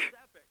epic,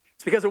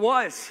 it's because it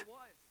was.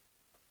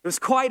 It was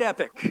quite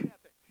epic.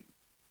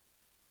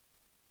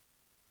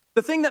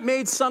 The thing that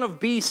made Son of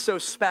Beast so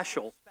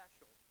special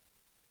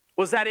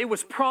was that it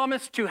was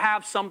promised to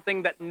have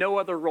something that no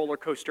other roller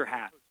coaster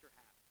had.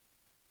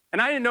 And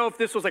I didn't know if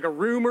this was like a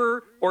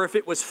rumor or if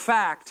it was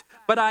fact,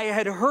 but I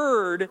had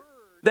heard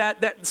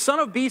that Son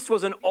of Beast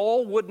was an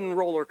all-wooden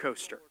roller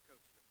coaster.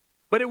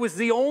 But it was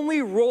the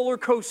only roller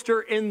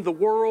coaster in the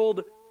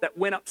world that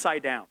went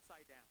upside down.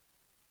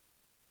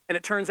 And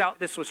it turns out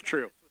this was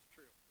true.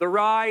 The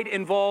ride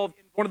involved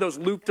one of those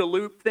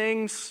loop-to-loop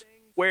things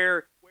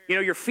where, you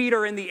know, your feet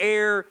are in the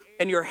air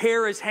and your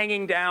hair is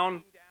hanging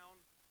down.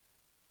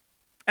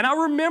 And I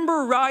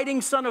remember riding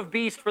Son of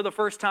Beast for the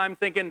first time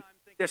thinking,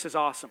 this is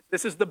awesome.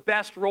 This is the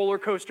best roller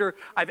coaster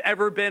I've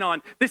ever been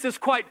on. This is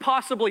quite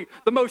possibly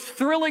the most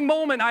thrilling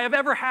moment I have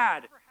ever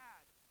had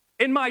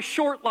in my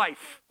short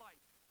life.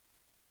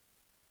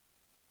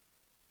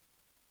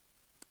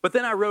 But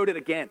then I rode it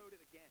again.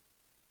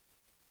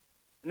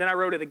 And then I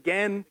rode it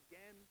again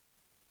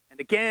and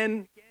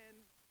again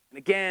and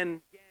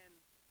again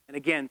and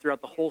again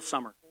throughout the whole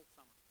summer.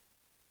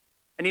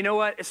 And you know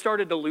what? It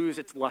started to lose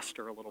its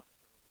luster a little.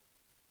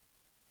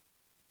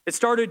 It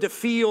started to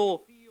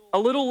feel a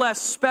little less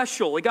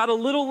special. It got a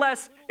little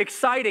less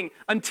exciting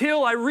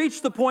until I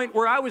reached the point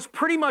where I was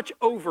pretty much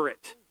over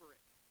it.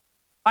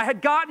 I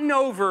had gotten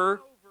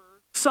over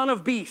Son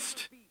of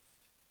Beast.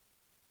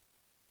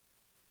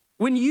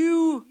 When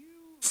you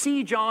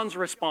see John's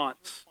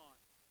response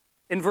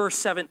in verse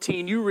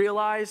 17, you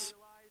realize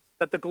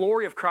that the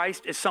glory of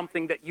Christ is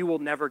something that you will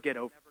never get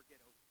over.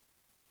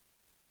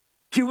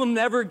 You will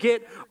never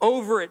get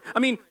over it. I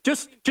mean,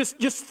 just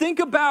think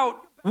about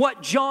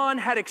what John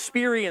had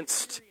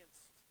experienced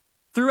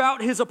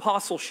throughout his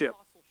apostleship.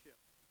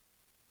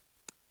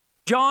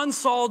 John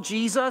saw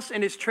Jesus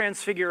in his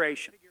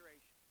transfiguration.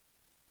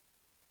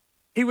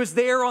 He was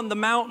there on the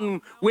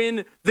mountain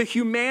when the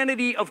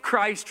humanity of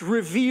Christ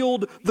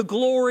revealed the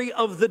glory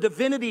of the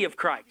divinity of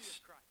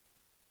Christ.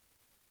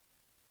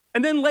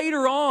 And then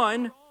later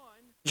on,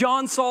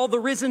 John saw the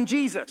risen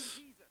Jesus.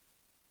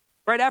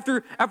 Right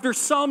after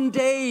some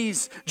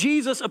days,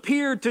 Jesus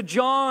appeared to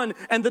John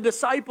and the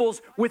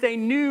disciples with a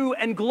new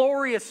and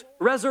glorious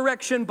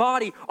resurrection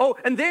body. Oh,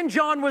 and then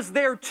John was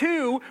there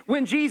too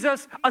when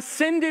Jesus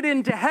ascended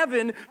into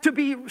heaven to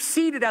be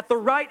seated at the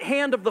right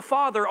hand of the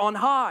Father on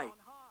high.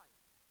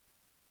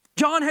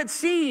 John had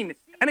seen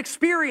and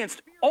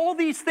experienced all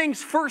these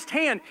things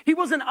firsthand. He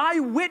was an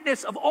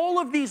eyewitness of all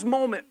of these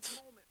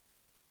moments.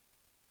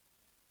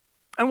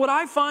 And what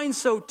I find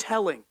so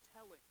telling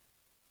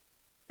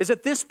is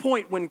at this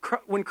point when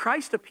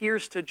Christ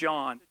appears to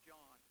John,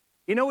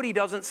 you know what he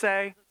doesn't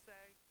say?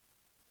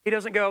 He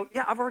doesn't go,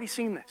 yeah, I've already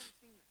seen this.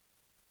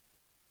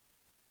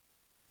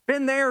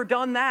 Been there,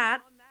 done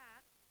that.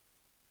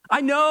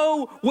 I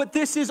know what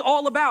this is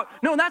all about.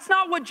 No, that's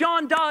not what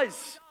John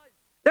does.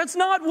 That's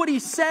not what he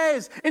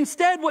says.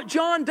 Instead, what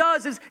John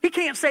does is he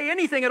can't say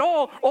anything at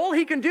all. All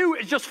he can do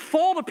is just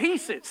fall to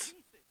pieces.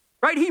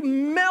 Right? He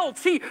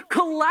melts, he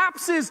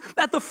collapses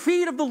at the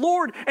feet of the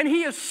Lord, and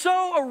he is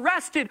so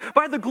arrested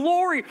by the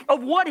glory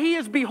of what he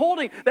is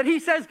beholding that he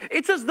says,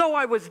 it's as though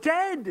I was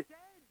dead.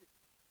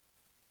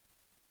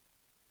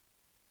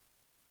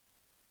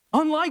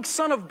 Unlike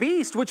Son of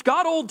Beast, which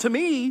got old to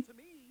me,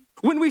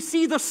 when we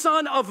see the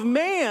Son of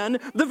Man,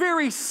 the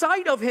very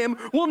sight of him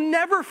will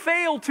never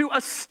fail to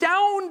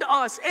astound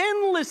us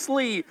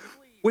endlessly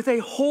with a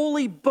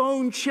holy,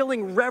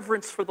 bone-chilling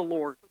reverence for the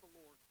Lord.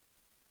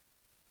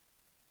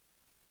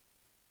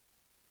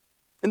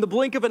 In the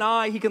blink of an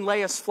eye, he can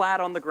lay us flat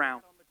on the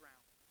ground.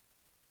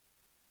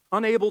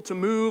 Unable to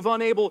move,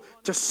 unable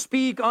to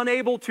speak,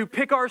 unable to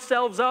pick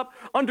ourselves up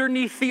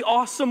underneath the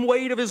awesome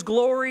weight of his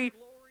glory.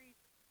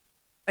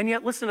 And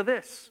yet, listen to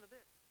this.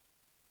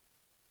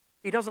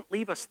 He doesn't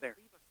leave us there.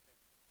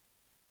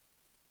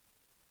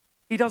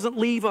 He doesn't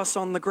leave us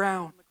on the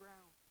ground.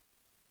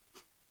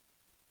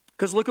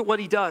 Because look at what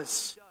he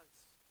does.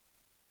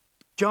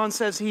 John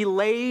says, he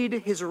laid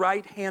his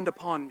right hand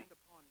upon me.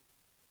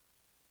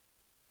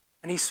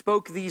 And he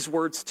spoke these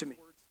words to me.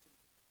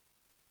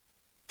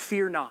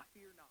 Fear not.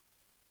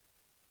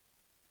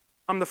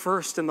 I'm the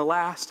first and the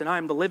last, and I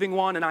am the living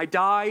one, and I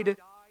died.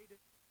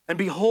 And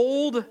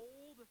behold,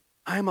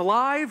 I am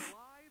alive.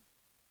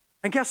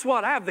 And guess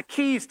what? I have the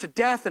keys to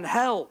death and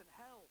hell.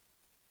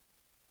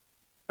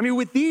 I mean,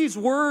 with these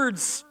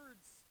words,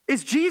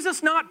 is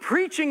Jesus not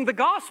preaching the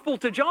gospel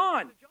to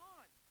John?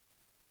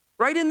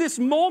 Right in this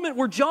moment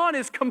where John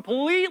is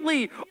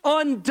completely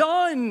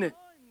undone,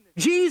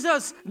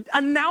 Jesus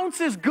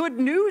announces good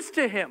news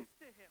to him.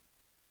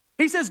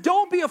 He says,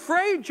 don't be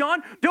afraid,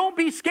 John. Don't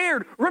be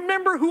scared.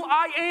 Remember who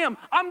I am.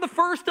 I'm the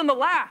first and the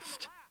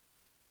last.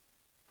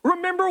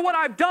 Remember what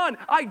I've done.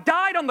 I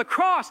died on the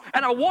cross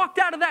and I walked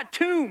out of that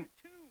tomb.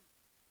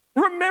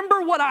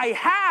 Remember what I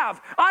have.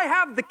 I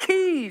have the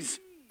keys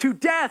to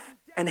death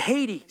and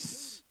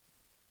Hades.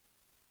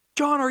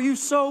 John, are you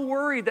so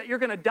worried that you're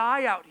going to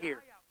die out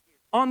here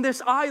on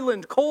this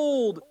island,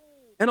 cold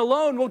and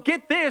alone? Well,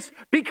 get this,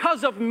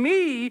 because of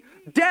me,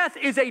 death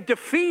is a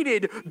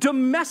defeated,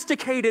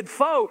 domesticated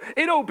foe.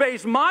 It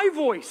obeys my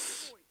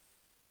voice.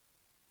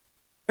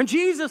 And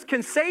Jesus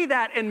can say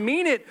that and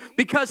mean it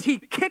because he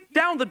kicked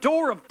down the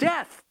door of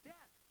death.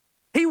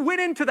 He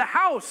went into the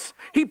house,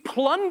 he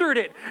plundered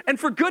it, and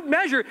for good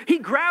measure, he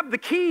grabbed the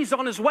keys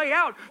on his way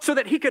out so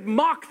that he could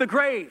mock the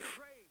grave.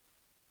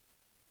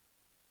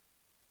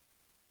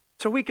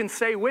 So we can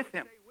say with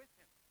him,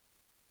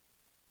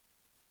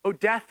 "O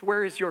death,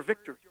 where is your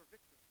victory?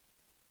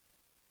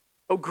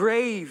 O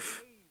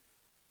grave,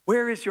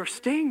 where is your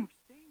sting?"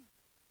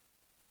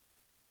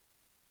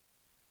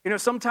 You know,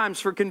 sometimes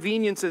for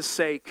convenience's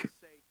sake,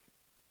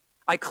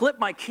 I clip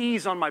my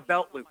keys on my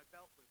belt loop.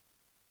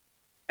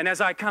 And as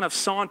I kind of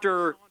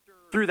saunter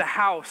through the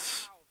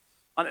house,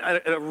 on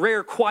a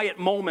rare quiet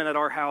moment at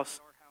our house,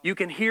 you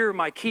can hear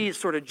my keys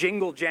sort of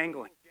jingle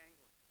jangling.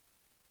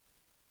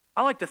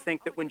 I like to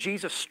think that when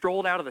Jesus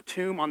strolled out of the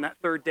tomb on that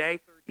third day,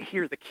 you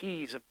hear the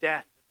keys of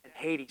death and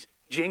Hades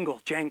jingle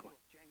jangling.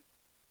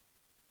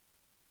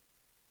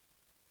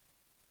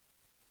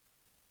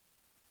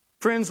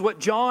 Friends, what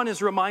John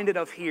is reminded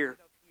of here,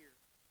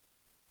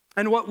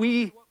 and what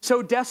we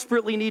so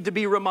desperately need to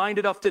be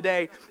reminded of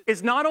today,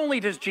 is not only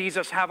does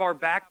Jesus have our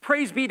back,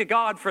 praise be to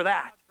God for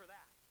that,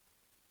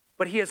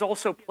 but he has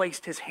also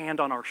placed his hand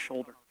on our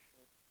shoulder.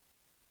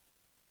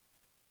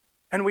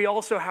 And we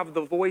also have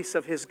the voice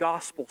of his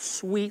gospel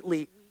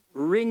sweetly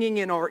ringing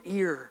in our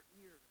ear.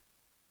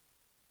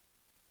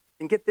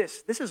 And get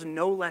this is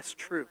no less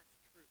true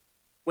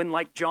when,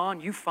 like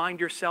John, you find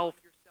yourself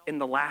in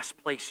the last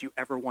place you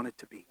ever wanted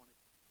to be.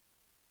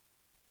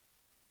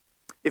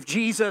 If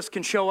Jesus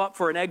can show up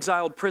for an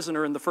exiled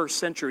prisoner in the first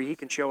century, he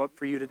can show up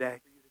for you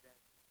today.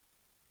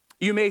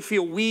 You may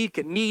feel weak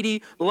and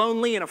needy,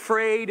 lonely and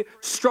afraid,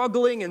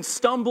 struggling and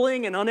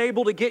stumbling and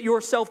unable to get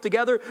yourself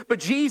together, but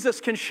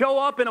Jesus can show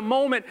up in a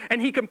moment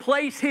and he can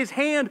place his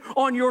hand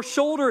on your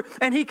shoulder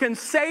and he can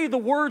say the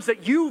words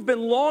that you've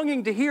been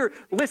longing to hear.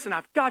 Listen,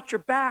 I've got your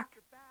back.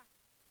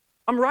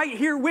 I'm right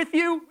here with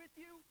you.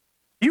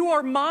 You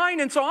are mine,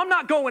 and so I'm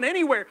not going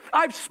anywhere.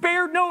 I've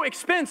spared no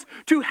expense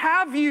to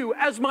have you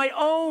as my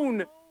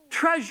own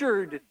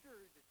treasured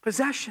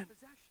possession.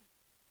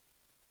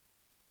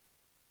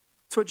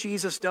 That's what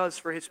Jesus does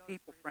for his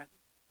people, friend.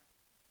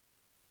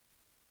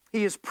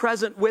 He is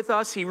present with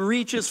us, he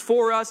reaches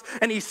for us,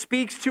 and he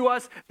speaks to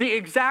us the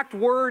exact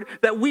word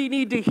that we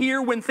need to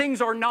hear when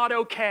things are not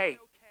okay.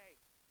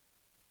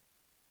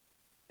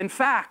 In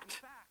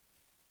fact,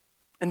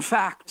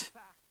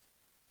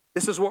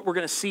 this is what we're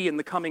going to see in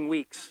the coming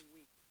weeks.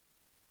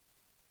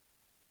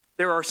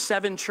 There are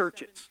 7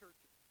 churches,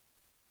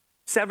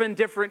 7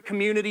 different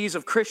communities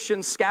of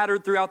Christians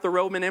scattered throughout the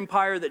Roman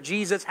Empire that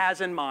Jesus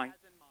has in mind.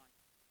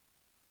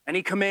 And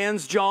he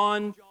commands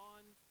John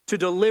to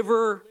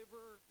deliver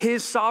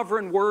his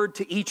sovereign word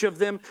to each of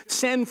them.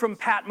 Send from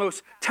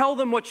Patmos. Tell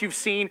them what you've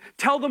seen.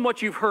 Tell them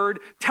what you've heard.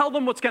 Tell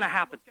them what's going to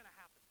happen.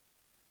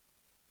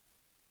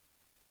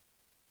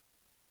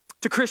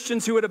 To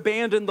Christians who had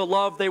abandoned the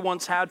love they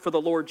once had for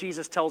the Lord,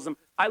 Jesus tells them,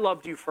 I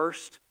loved you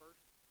first.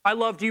 I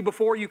loved you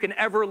before you can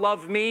ever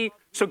love me.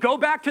 So go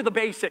back to the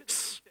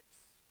basics.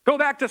 Go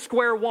back to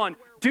square one.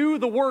 Do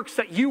the works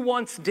that you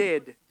once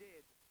did.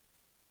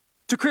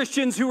 To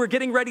Christians who are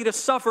getting ready to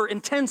suffer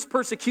intense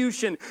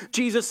persecution,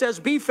 Jesus says,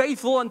 be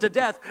faithful unto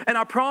death, and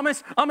I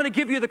promise I'm going to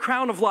give you the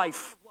crown of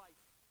life.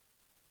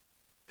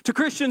 To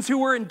Christians who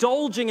were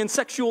indulging in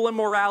sexual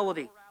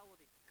immorality,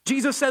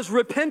 Jesus says,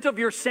 repent of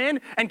your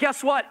sin, and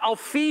guess what? I'll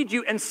feed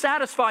you and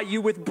satisfy you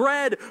with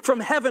bread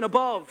from heaven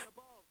above.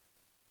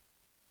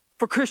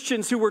 For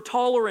Christians who were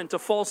tolerant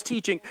of false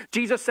teaching,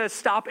 Jesus says,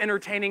 stop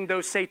entertaining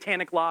those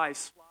satanic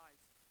lies.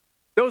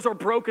 Those are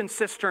broken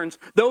cisterns.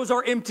 Those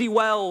are empty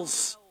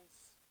wells.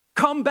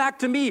 Come back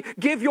to me,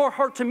 give your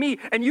heart to me,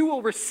 and you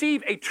will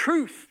receive a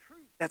truth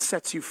that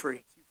sets you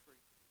free.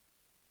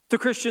 To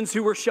Christians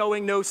who were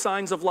showing no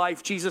signs of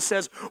life, Jesus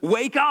says,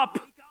 wake up,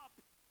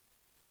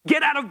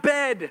 get out of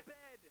bed,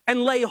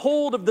 and lay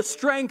hold of the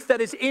strength that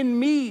is in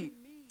me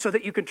so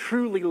that you can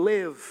truly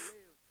live.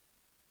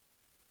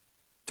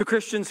 To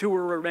Christians who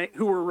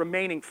were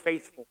remaining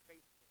faithful,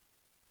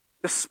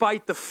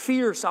 despite the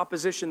fierce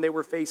opposition they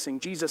were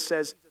facing, Jesus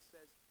says,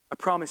 I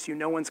promise you,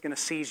 no one's going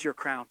to seize your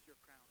crown.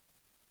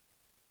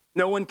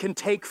 No one can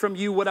take from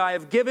you what I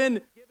have given,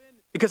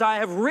 because I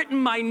have written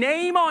my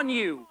name on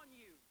you.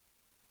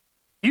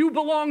 You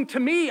belong to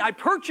me. I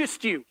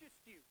purchased you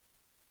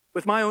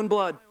with my own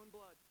blood.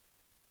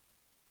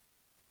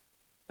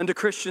 And to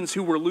Christians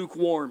who were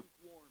lukewarm,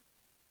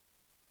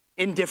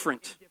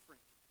 indifferent,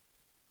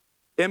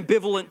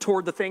 ambivalent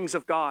toward the things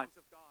of God,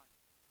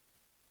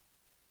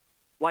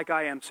 like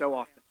I am so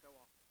often.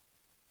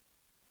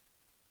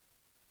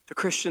 To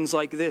Christians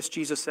like this,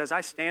 Jesus says, I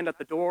stand at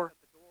the door.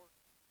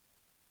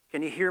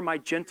 Can you hear my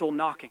gentle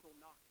knocking?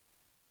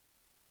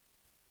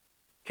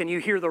 Can you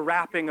hear the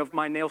rapping of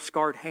my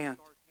nail-scarred hand?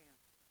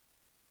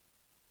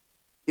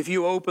 If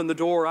you open the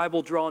door, I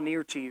will draw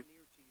near to you,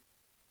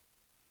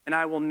 and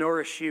I will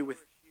nourish you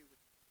with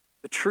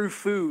the true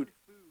food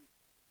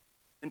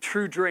and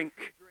true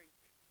drink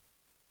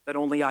that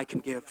only I can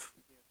give.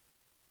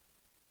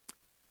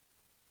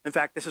 In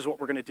fact, this is what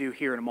we're going to do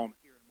here in a moment.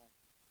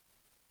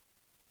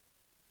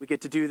 We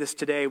get to do this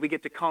today. We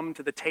get to come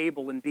to the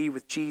table and be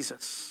with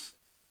Jesus.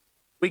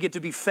 We get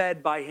to be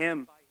fed by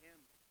him.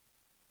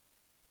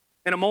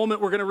 In a moment,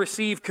 we're going to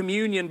receive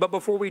communion, but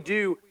before we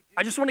do,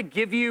 I just want to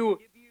give you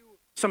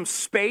some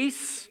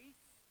space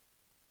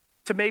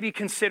to maybe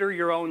consider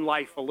your own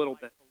life a little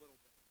bit.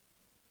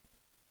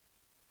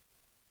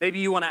 Maybe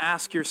you want to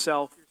ask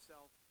yourself,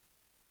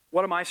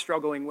 what am I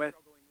struggling with?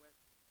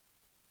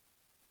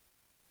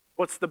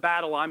 What's the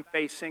battle I'm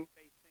facing?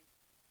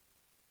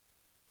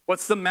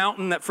 What's the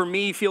mountain that for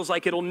me feels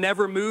like it'll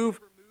never move?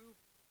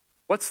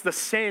 What's the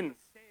sin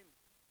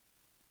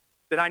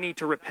that I need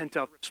to repent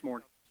of this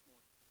morning?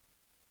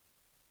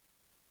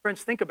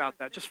 Friends, think about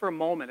that just for a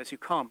moment as you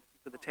come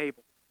to the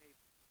table.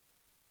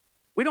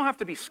 We don't have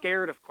to be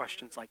scared of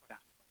questions like that.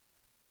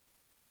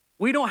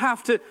 We don't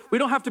have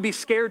to be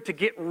scared to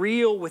get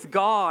real with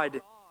God.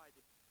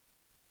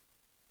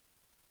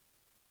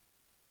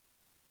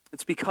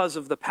 It's because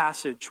of the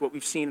passage, what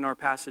we've seen in our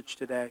passage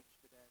today,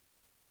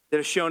 that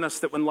has shown us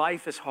that when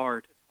life is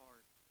hard,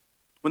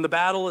 when the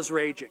battle is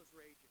raging,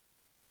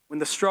 when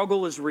the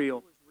struggle is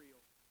real,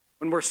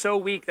 when we're so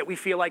weak that we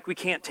feel like we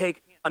can't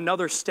take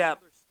another step,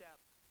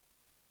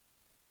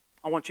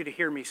 I want you to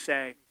hear me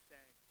say,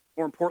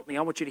 more importantly,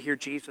 I want you to hear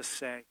Jesus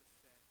say,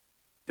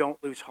 don't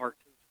lose heart.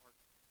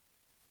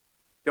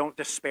 Don't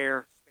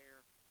despair.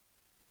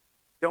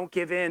 Don't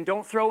give in.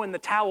 Don't throw in the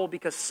towel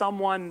because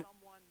someone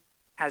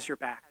has your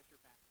back.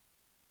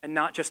 And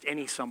not just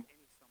any someone.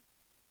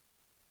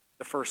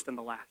 The first and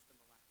the last.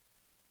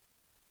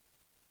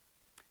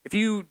 If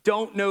you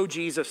don't know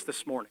Jesus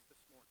this morning,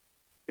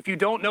 if you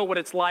don't know what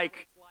it's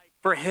like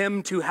for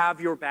him to have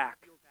your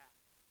back,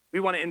 we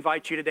want to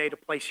invite you today to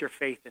place your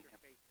faith in him.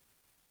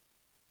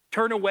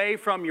 Turn away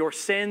from your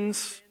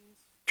sins.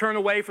 Turn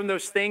away from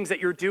those things that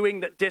you're doing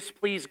that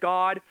displease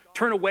God.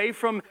 Turn away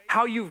from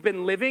how you've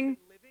been living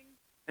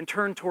and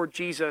turn toward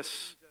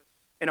Jesus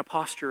in a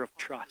posture of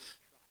trust.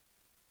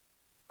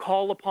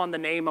 Call upon the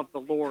name of the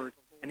Lord,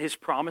 and his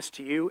promise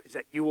to you is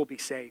that you will be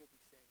saved.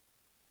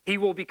 He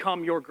will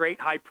become your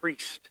great high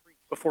priest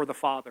before the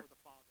Father.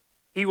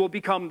 He will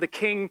become the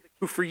king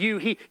who for you,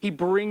 he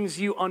brings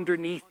you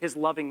underneath his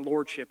loving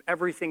lordship.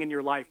 Everything in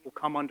your life will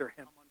come under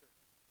him.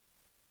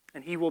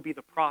 And he will be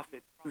the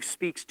prophet who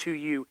speaks to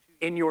you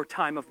in your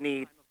time of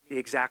need the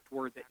exact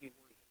word that you need.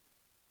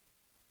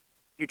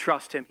 You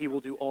trust him, he will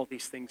do all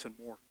these things and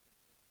more.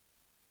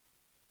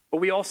 But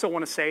we also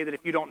want to say that if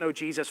you don't know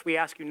Jesus, we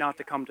ask you not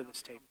to come to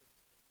this table.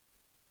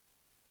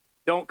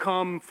 Don't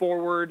come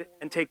forward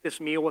and take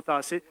this meal with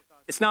us.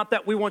 It's not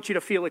that we want you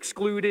to feel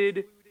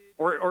excluded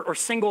or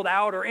singled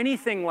out or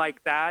anything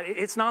like that.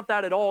 It's not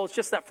that at all. It's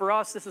just that for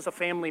us, this is a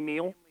family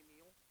meal.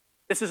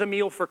 This is a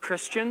meal for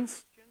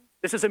Christians.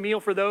 This is a meal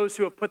for those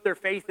who have put their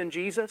faith in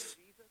Jesus.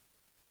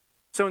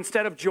 So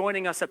instead of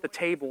joining us at the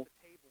table,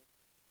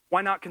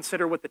 why not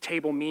consider what the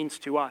table means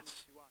to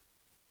us?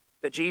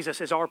 That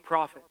Jesus is our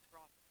prophet,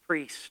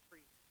 priest,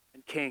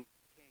 and king.